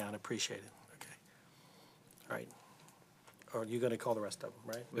coming down. I appreciate it. Okay. All right. Are you going to call the rest of them,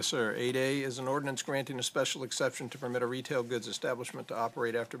 right? Yes, sir. 8A is an ordinance granting a special exception to permit a retail goods establishment to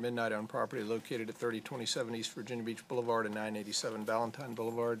operate after midnight on property located at 3027 East Virginia Beach Boulevard and 987 Valentine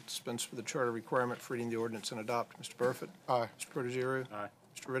Boulevard. Dispense with the charter requirement for reading the ordinance and adopt. Mr. Burford? Aye. Mr. Protogiru? Aye.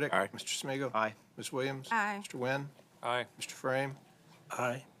 Mr. Riddick? Aye. Mr. Smigiel? Aye. Ms. Williams? Aye. Mr. Nguyen? Aye. Mr. Frame?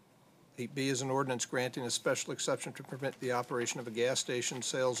 Aye. 8B is an ordinance granting a special exception to permit the operation of a gas station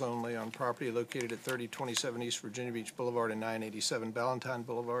sales only on property located at 3027 East Virginia Beach Boulevard and 987 Valentine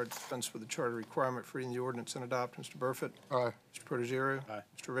Boulevard. Dispense with the charter requirement for reading the ordinance and adopt. Mr. Burford? Aye. Mr. Protogiru? Aye.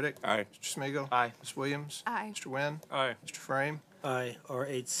 Mr. Riddick? Aye. Mr. Smigiel? Aye. Ms. Williams? Aye. Mr. Nguyen? Aye. Mr. Frame? Aye.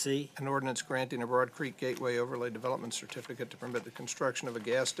 R8C. An ordinance granting a Broad Creek Gateway Overlay Development Certificate to permit the construction of a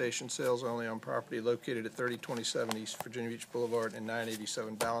gas station sales only on property located at 3027 East Virginia Beach Boulevard and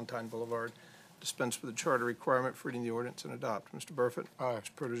 987 Valentine Boulevard. Dispense with the charter requirement for reading the ordinance and adopt. Mr. Burford? Aye.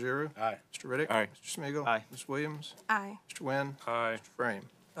 Mr. Protogiru? Aye. Mr. Riddick? Aye. Mr. Smigiel? Aye. Ms. Williams? Aye. Mr. Nguyen? Aye. Mr. Frame?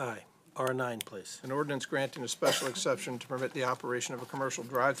 Aye. R9, please. An ordinance granting a special exception to permit the operation of a commercial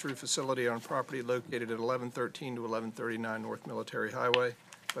drive-through facility on property located at 1113 to 1139 North Military Highway.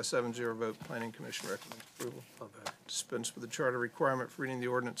 By 7-0 vote, Planning Commission recommends approval. Dispense with the charter requirement for reading the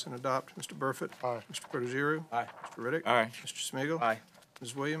ordinance and adopt. Mr. Burford? Aye. Mr. Protogiru? Aye. Mr. Riddick? Aye. Mr. Smigiel? Aye.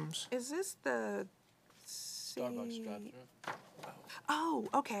 Ms. Williams? Is this the Oh,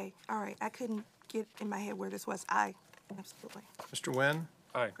 okay. All right. I couldn't get in my head where this was. Aye. Absolutely. Mr. Nguyen?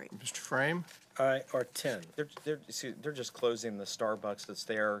 Aye. Great. Mr. Frame? Aye. R10. They're just closing the Starbucks that's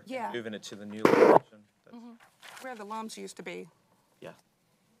there, Yeah. moving it to the new location. Where the lumps used to be. Yeah.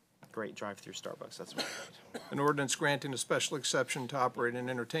 Great drive-through Starbucks. That's what it is. An ordinance granting a special exception to operate an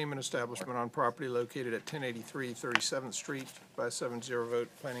entertainment establishment on property located at 1083 37th Street. By a 7-0 vote,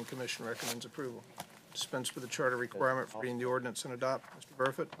 Planning Commission recommends approval. dispense with the charter requirement for reading the ordinance and adopt. Mr.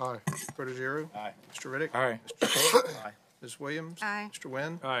 Burford? Aye. Mr. Protogiru? Aye. Mr. Riddick? Aye. Mr. Thol? Aye. Ms. Williams? Aye. Mr.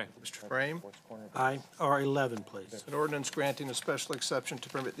 Nguyen? Aye. Mr. Frame? Aye. R11, please. An ordinance granting a special exception to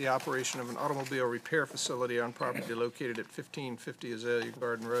permit the operation of an automobile repair facility on property located at 1550 Azalea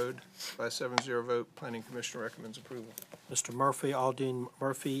Garden Road. By a 7-0 vote, Planning Commission recommends approval. Mr. Murphy, Aldine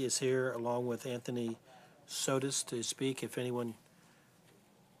Murphy is here along with Anthony Sotis to speak if anyone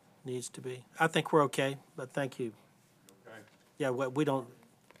needs to be. I think we're okay, but thank you. Okay. Yeah, we don't,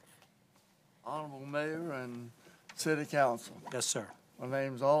 Honorable Mayor and City Council. yes, sir. My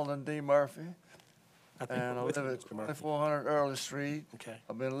name's Alden D. Murphy, I think and I we're with live you, at Mr. Murphy. 2400 Early Street. Okay.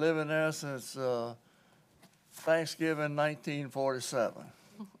 I've been living there since Thanksgiving 1947.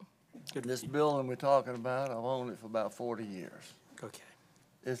 Good. This building we're talking about, I've owned it for about 40 years. Okay.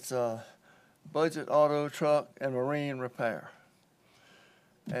 It's a budget auto truck and marine repair.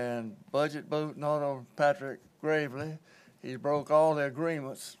 And budget boat and auto Patrick Gravely, he broke all the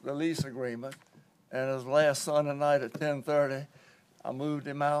agreements, the lease agreement, and his last Sunday night at 10:30, I moved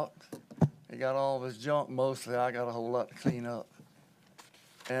him out. He got all of his junk mostly. I got a whole lot to clean up.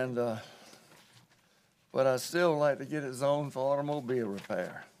 And, but I'd still like to get it zoned for automobile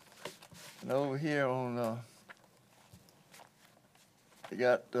repair. And over here on, you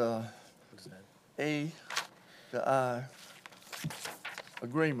got A to I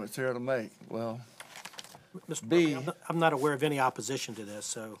agreements here to make. Well, Mr. B. Murphy, I'm not aware of any opposition to this,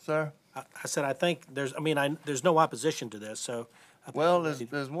 so. Sir? I said, I think there's no opposition to this, so. Well,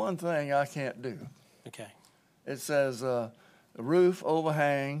 there's one thing I can't do. Okay. It says, the roof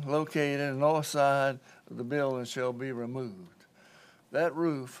overhang located on the north side of the building shall be removed. That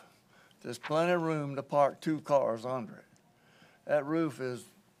roof, there's plenty of room to park 2 cars under it. That roof is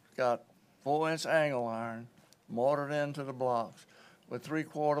got 4-inch angle iron mortared into the blocks with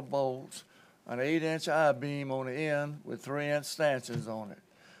 3/4 bolts, an 8-inch I-beam on the end with 3-inch stanchions on it.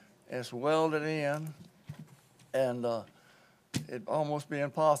 It's welded in, and it'd almost be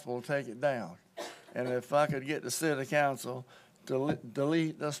impossible to take it down. And if I could get the city council to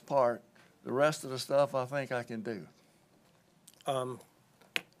delete this part, the rest of the stuff I think I can do. Well,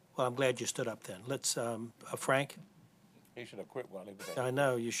 I'm glad you stood up then. Let's, Frank? He should have quit while he was ahead. I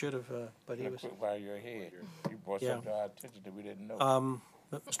know, you should have, but he Should have was. quit while you're ahead. You brought Yeah. something to our attention that we didn't know.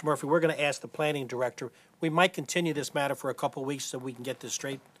 Mr. Murphy, we're going to ask the planning director. We might continue this matter for a couple of weeks so we can get this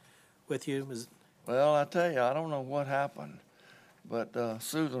straight with you. Well, I tell you, I don't know what happened, but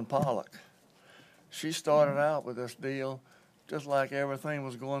Susan Pollock, she started out with this deal just like everything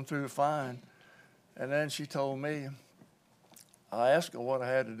was going through fine. And then she told me, I asked her what I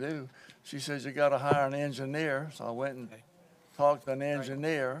had to do. She says, you got to hire an engineer. So I went and talked to an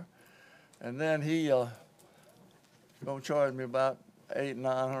engineer, and then he gonna charge me about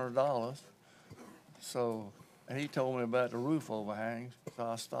 $800-900. So, and he told me about the roof overhangs, so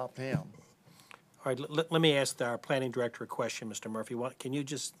I stopped him. All right, let me ask our planning director a question, Mr. Murphy. Can you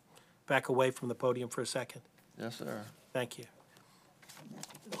just back away from the podium for a second? Yes, sir. Thank you.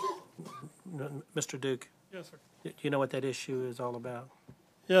 Mr. Duke? Yes, sir. Do you know what that issue is all about?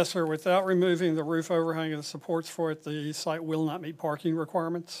 Yes, sir. Without removing the roof overhang and the supports for it, the site will not meet parking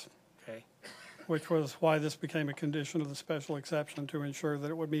requirements. Okay. Which was why this became a condition of the special exception to ensure that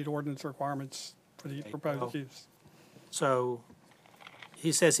it would meet ordinance requirements for the proposed use. So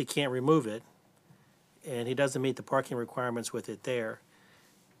he says he can't remove it, and he doesn't meet the parking requirements with it there.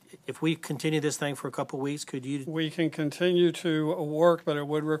 If we continue this thing for a couple of weeks, could you? We can continue to work, but it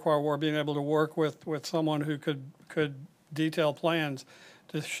would require being able to work with someone who could detail plans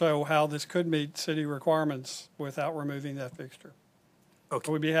to show how this could meet city requirements without removing that fixture. Okay.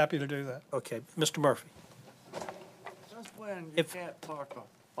 We'd be happy to do that. Okay, Mr. Murphy. That's when you can't park an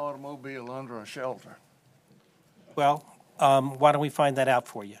automobile under a shelter. Well, why don't we find that out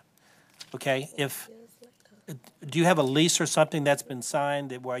for you? Okay, do you have a lease or something that's been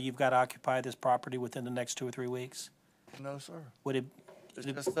signed where you've got to occupy this property within the next 2 or 3 weeks? No, sir. Would it? It's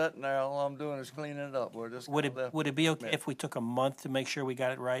just sitting there. All I'm doing is cleaning it up. We're just Would it be okay if we took a month to make sure we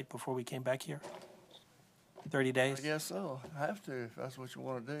got it right before we came back here? 30 days? I guess so. I have to if that's what you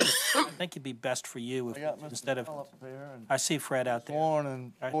want to do. I think it'd be best for you if, I got Mr. instead of. Phillip here and I see Fred out there. Warren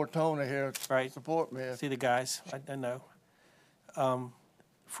and Right. poor Tony here Right. support me. See the guys. I know.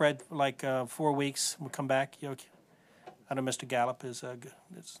 Fred, like 4 weeks, we'll come back. You okay? I know Mr. Gallup is good.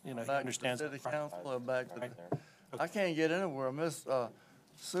 He understands. Back to the city council or back to I can't get anywhere. Miss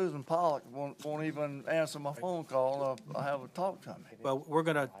Susan Pollock won't even answer my phone call or have a talk to me. Well, we're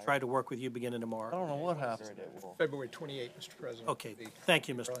going to try to work with you beginning I tomorrow. don't know what happened. February 28th, Mr. President. Okay, thank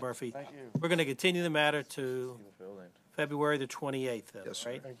you, Mr. Murphy. Thank you. We're going to continue the matter to February the 28th then, Yes,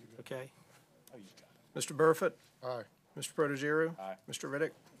 sir. right? Thank you. Okay. Mr. Burford? Aye. Mr. Protogiru? Aye. Mr.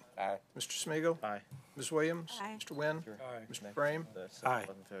 Riddick? Aye. Mr. Smigiel, Aye. Ms. Williams? Aye. Mr. Wynn? Aye. Mr. Frame? Aye.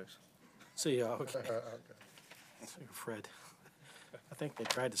 7-11 folks. See ya, okay. See you, Fred. I think they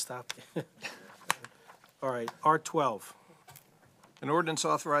tried to stop you. All right, R12. An ordinance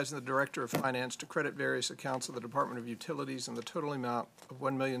authorizing the Director of Finance to credit various accounts of the Department of Utilities in the total amount of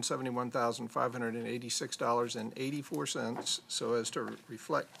 $1,071,586.84 so as to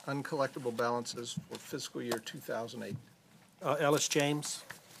reflect uncollectible balances for fiscal year 2008. Ellis James.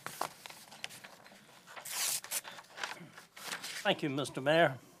 Thank you, Mr.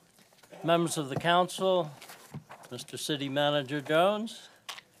 Mayor. Members of the council, Mr. City Manager Jones,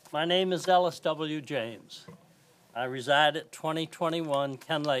 my name is Ellis W. James. I reside at 2021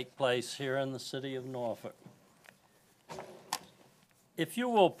 Ken Lake Place here in the city of Norfolk. If you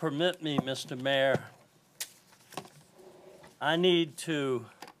will permit me, Mr. Mayor, I need to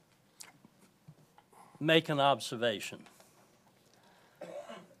make an observation.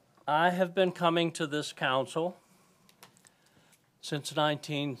 I have been coming to this council since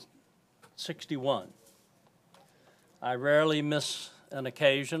 1961. I rarely miss an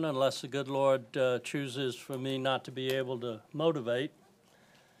occasion unless the good Lord chooses for me not to be able to motivate.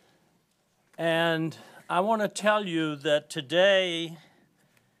 And I want to tell you that today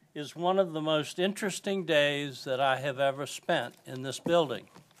is one of the most interesting days that I have ever spent in this building.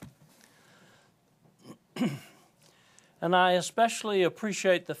 And I especially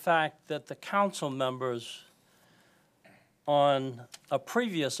appreciate the fact that the council members on a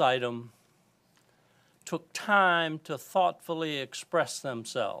previous item took time to thoughtfully express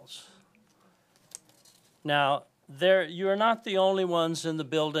themselves. Now, you're not the only ones in the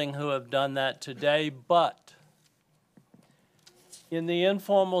building who have done that today, but in the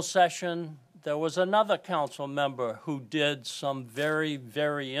informal session, there was another council member who did some very,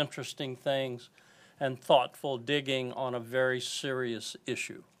 very interesting things and thoughtful digging on a very serious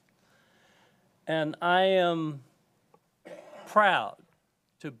issue. And I am proud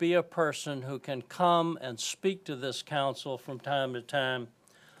to be a person who can come and speak to this council from time to time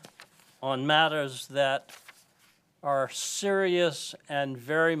on matters that are serious and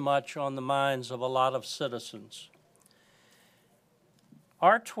very much on the minds of a lot of citizens.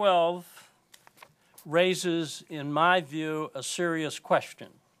 R12 raises, in my view, a serious question.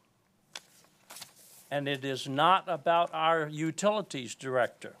 And it is not about our utilities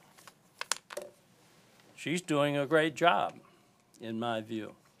director. She's doing a great job, in my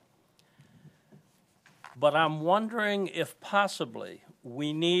view. But I'm wondering if possibly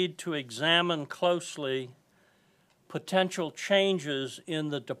we need to examine closely potential changes in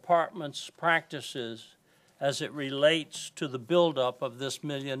the department's practices as it relates to the buildup of this $1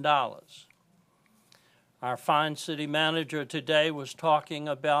 million. Our fine city manager today was talking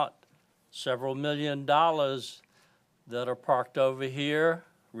about several $1 million that are parked over here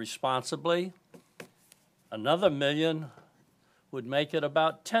responsibly. Another $1 million would make it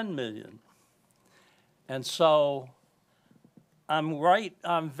about $10 million. And so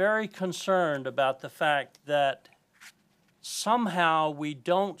I'm very concerned about the fact that somehow we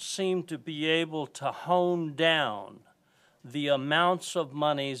don't seem to be able to hone down the amounts of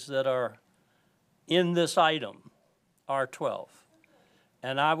monies that are in this item, R12.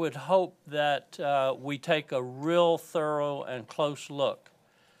 And I would hope that we take a real thorough and close look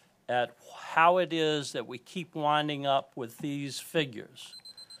at how it is that we keep winding up with these figures.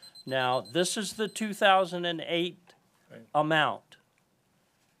 Now, this is the 2008 amount.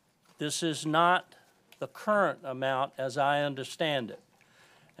 This is not the current amount as I understand it.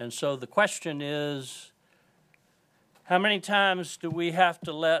 And so the question is, how many times do we have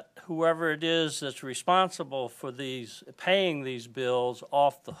to let whoever it is that's responsible for paying these bills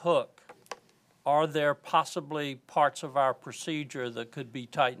off the hook? Are there possibly parts of our procedure that could be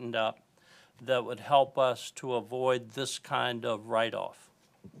tightened up that would help us to avoid this kind of write-off?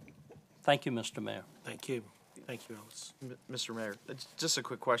 Thank you, Mr. Mayor. Thank you. Thank you, Ellis. Mr. Mayor, just a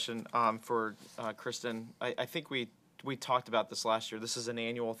quick question for Kristen. I think we talked about this last year. This is an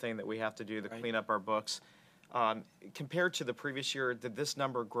annual thing that we have to do to clean up our books. Compared to the previous year, did this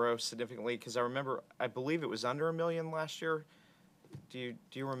number grow significantly? Because I believe it was under $1 million last year. Do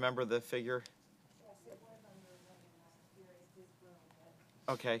you remember the figure? Yes, it was under $1 million last year. It did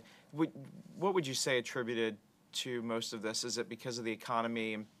grow. Okay. What would you say attributed to most of this? Is it because of the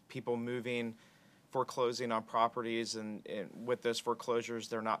economy and people moving, foreclosing on properties, and with those foreclosures,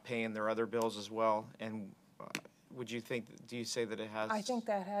 they're not paying their other bills as well? And do you say that it has? I think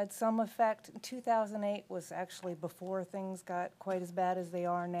that had some effect. 2008 was actually before things got quite as bad as they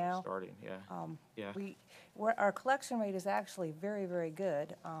are now. Starting, yeah. Our collection rate is actually very, very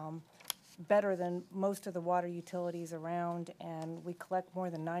good. better than most of the water utilities around, and we collect more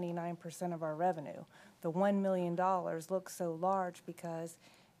than 99% of our revenue. The $1 million looks so large because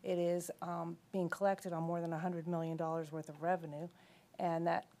it is being collected on more than $100 million worth of revenue, and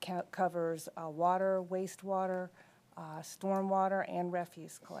that covers water, wastewater, stormwater, and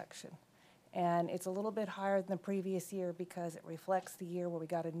refuse collection. And it's a little bit higher than the previous year because it reflects the year where we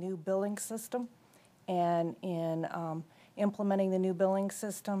got a new billing system, and in implementing the new billing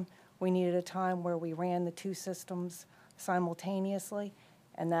system, we needed a time where we ran the two systems simultaneously,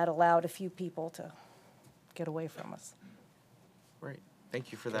 and that allowed a few people to get away from us. Great.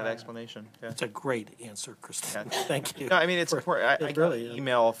 Thank you for that explanation. Yeah. That's a great answer, Christine. Thank you. No, I mean, it's important. I got really an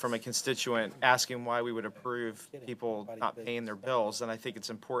email from a constituent asking why we would approve people not paying their bills, and I think it's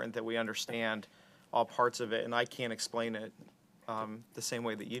important that we understand all parts of it, and I can't explain it the same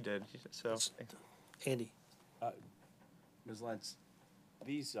way that you did. So, Andy. Ms. Lentz,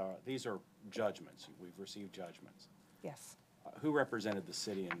 these are judgments. We've received judgments. Yes. Who represented the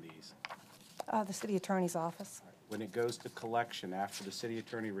city in these? The city attorney's office. When it goes to collection, after the city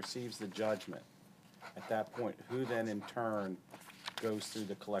attorney receives the judgment, at that point, who then in turn goes through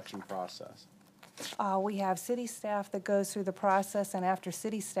the collection process? We have city staff that goes through the process, and after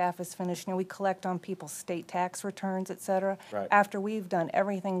city staff is finished, we collect on people's state tax returns, et cetera. Right. After we've done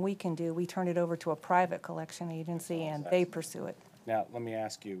everything we can do, we turn it over to a private collection agency, and they pursue it. Now, let me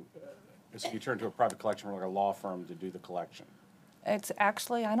ask you, so you turn to a private collection or like a law firm to do the collection? It's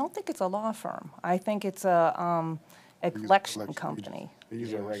actually, I don't think it's a law firm. I think it's a collection company. They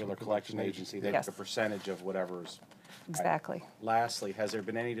use a regular collection agency. They Yes. get a percentage of whatever's. Exactly. Right. Lastly, has there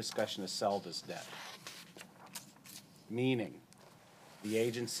been any discussion to sell this debt? Meaning, the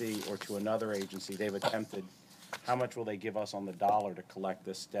agency or to another agency, they've attempted, how much will they give us on the dollar to collect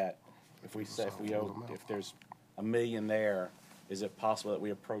this debt? If we say, if there's $1 million there, is it possible that we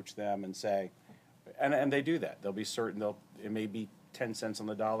approach them and say, and they do that. They'll be certain, it may be 10 cents on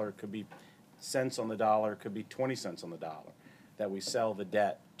the dollar, it could be cents on the dollar, it could be 20 cents on the dollar, that we sell the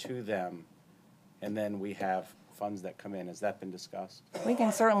debt to them, and then we have funds that come in. Has that been discussed? We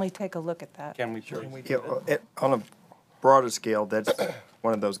can certainly take a look at that. Can we? Yeah, on a broader scale, that's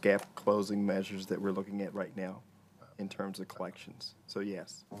one of those gap closing measures that we're looking at right now in terms of collections. So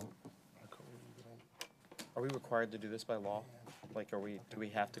yes. Are we required to do this by law? Like, do we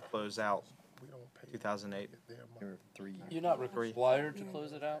have to close out 2008? You're not required to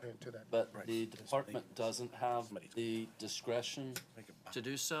close it out, but the department doesn't have the discretion to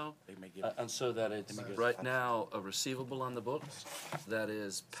do so. And so that it's right now a receivable on the books that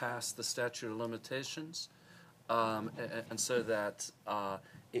is past the statute of limitations. And so that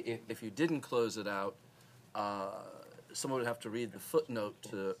if you didn't close it out, someone would have to read the footnote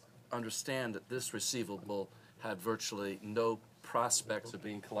to understand that this receivable had virtually no prospects of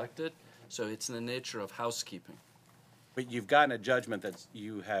being collected. So it's in the nature of housekeeping. But you've gotten a judgment that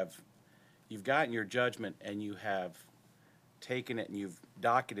you've gotten your judgment and you have taken it and you've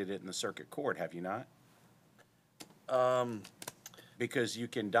docketed it in the circuit court, have you not? Because you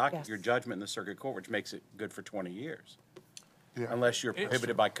can docket your judgment in the circuit court, which makes it good for 20 years. Yeah. Unless you're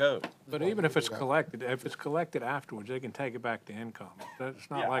prohibited by code. But even if it's collected afterwards, they can take it back to income. It's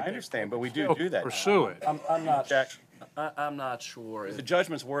not Yeah, like I understand, but we do that. Pursue it. I'm not sure. The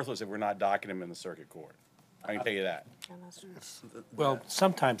judgment's worthless if we're not docketing them in the circuit court. I can tell you that. Well,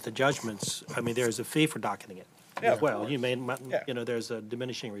 sometimes the judgments, I mean, there's a fee for docketing it Yeah, as of well. course. There's a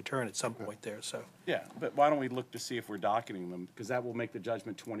diminishing return at some point there, so. Yeah, but why don't we look to see if we're docketing them, because that will make the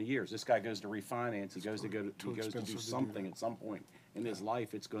judgment 20 years. This guy goes to refinance, he goes to do something at some point in his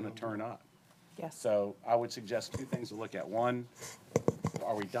life, it's gonna turn up. Yes. So I would suggest two things to look at. One,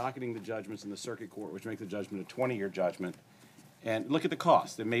 are we docketing the judgments in the circuit court, which make the judgment a 20-year judgment? And look at the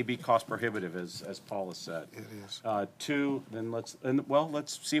cost. It may be cost prohibitive, as Paul has said. It is. Two, then let's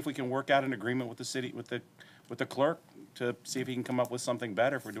see if we can work out an agreement with the city, with the clerk, to see if he can come up with something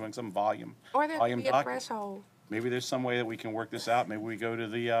better if we're doing some volume. Or there could be a document. threshold. Maybe there's some way that we can work this out. Maybe we go to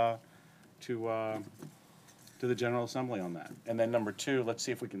the General Assembly on that. And then number two, let's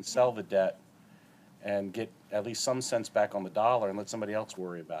see if we can sell the debt and get at least some cents back on the dollar and let somebody else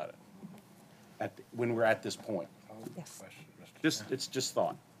worry about it when we're at this point. Yes. It's just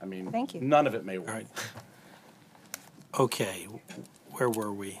thought. I mean, Thank you. None of it may work. All right. Okay, where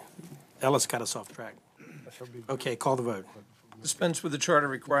were we? Ellis got us off track. Okay, call the vote. Dispense with the charter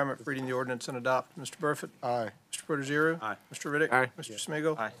requirement for reading the ordinance and adopt. Mr. Burford? Aye. Mr. Protogiru? Aye. Mr. Riddick? Aye. Mr.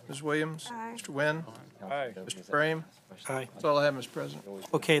 Smigiel? Aye. Ms. Williams? Aye. Mr. Wynn? Aye. Mr. Frame? Aye. That's all I have, Mr. President.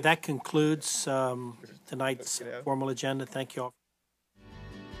 Okay, that concludes tonight's formal agenda. Thank you all.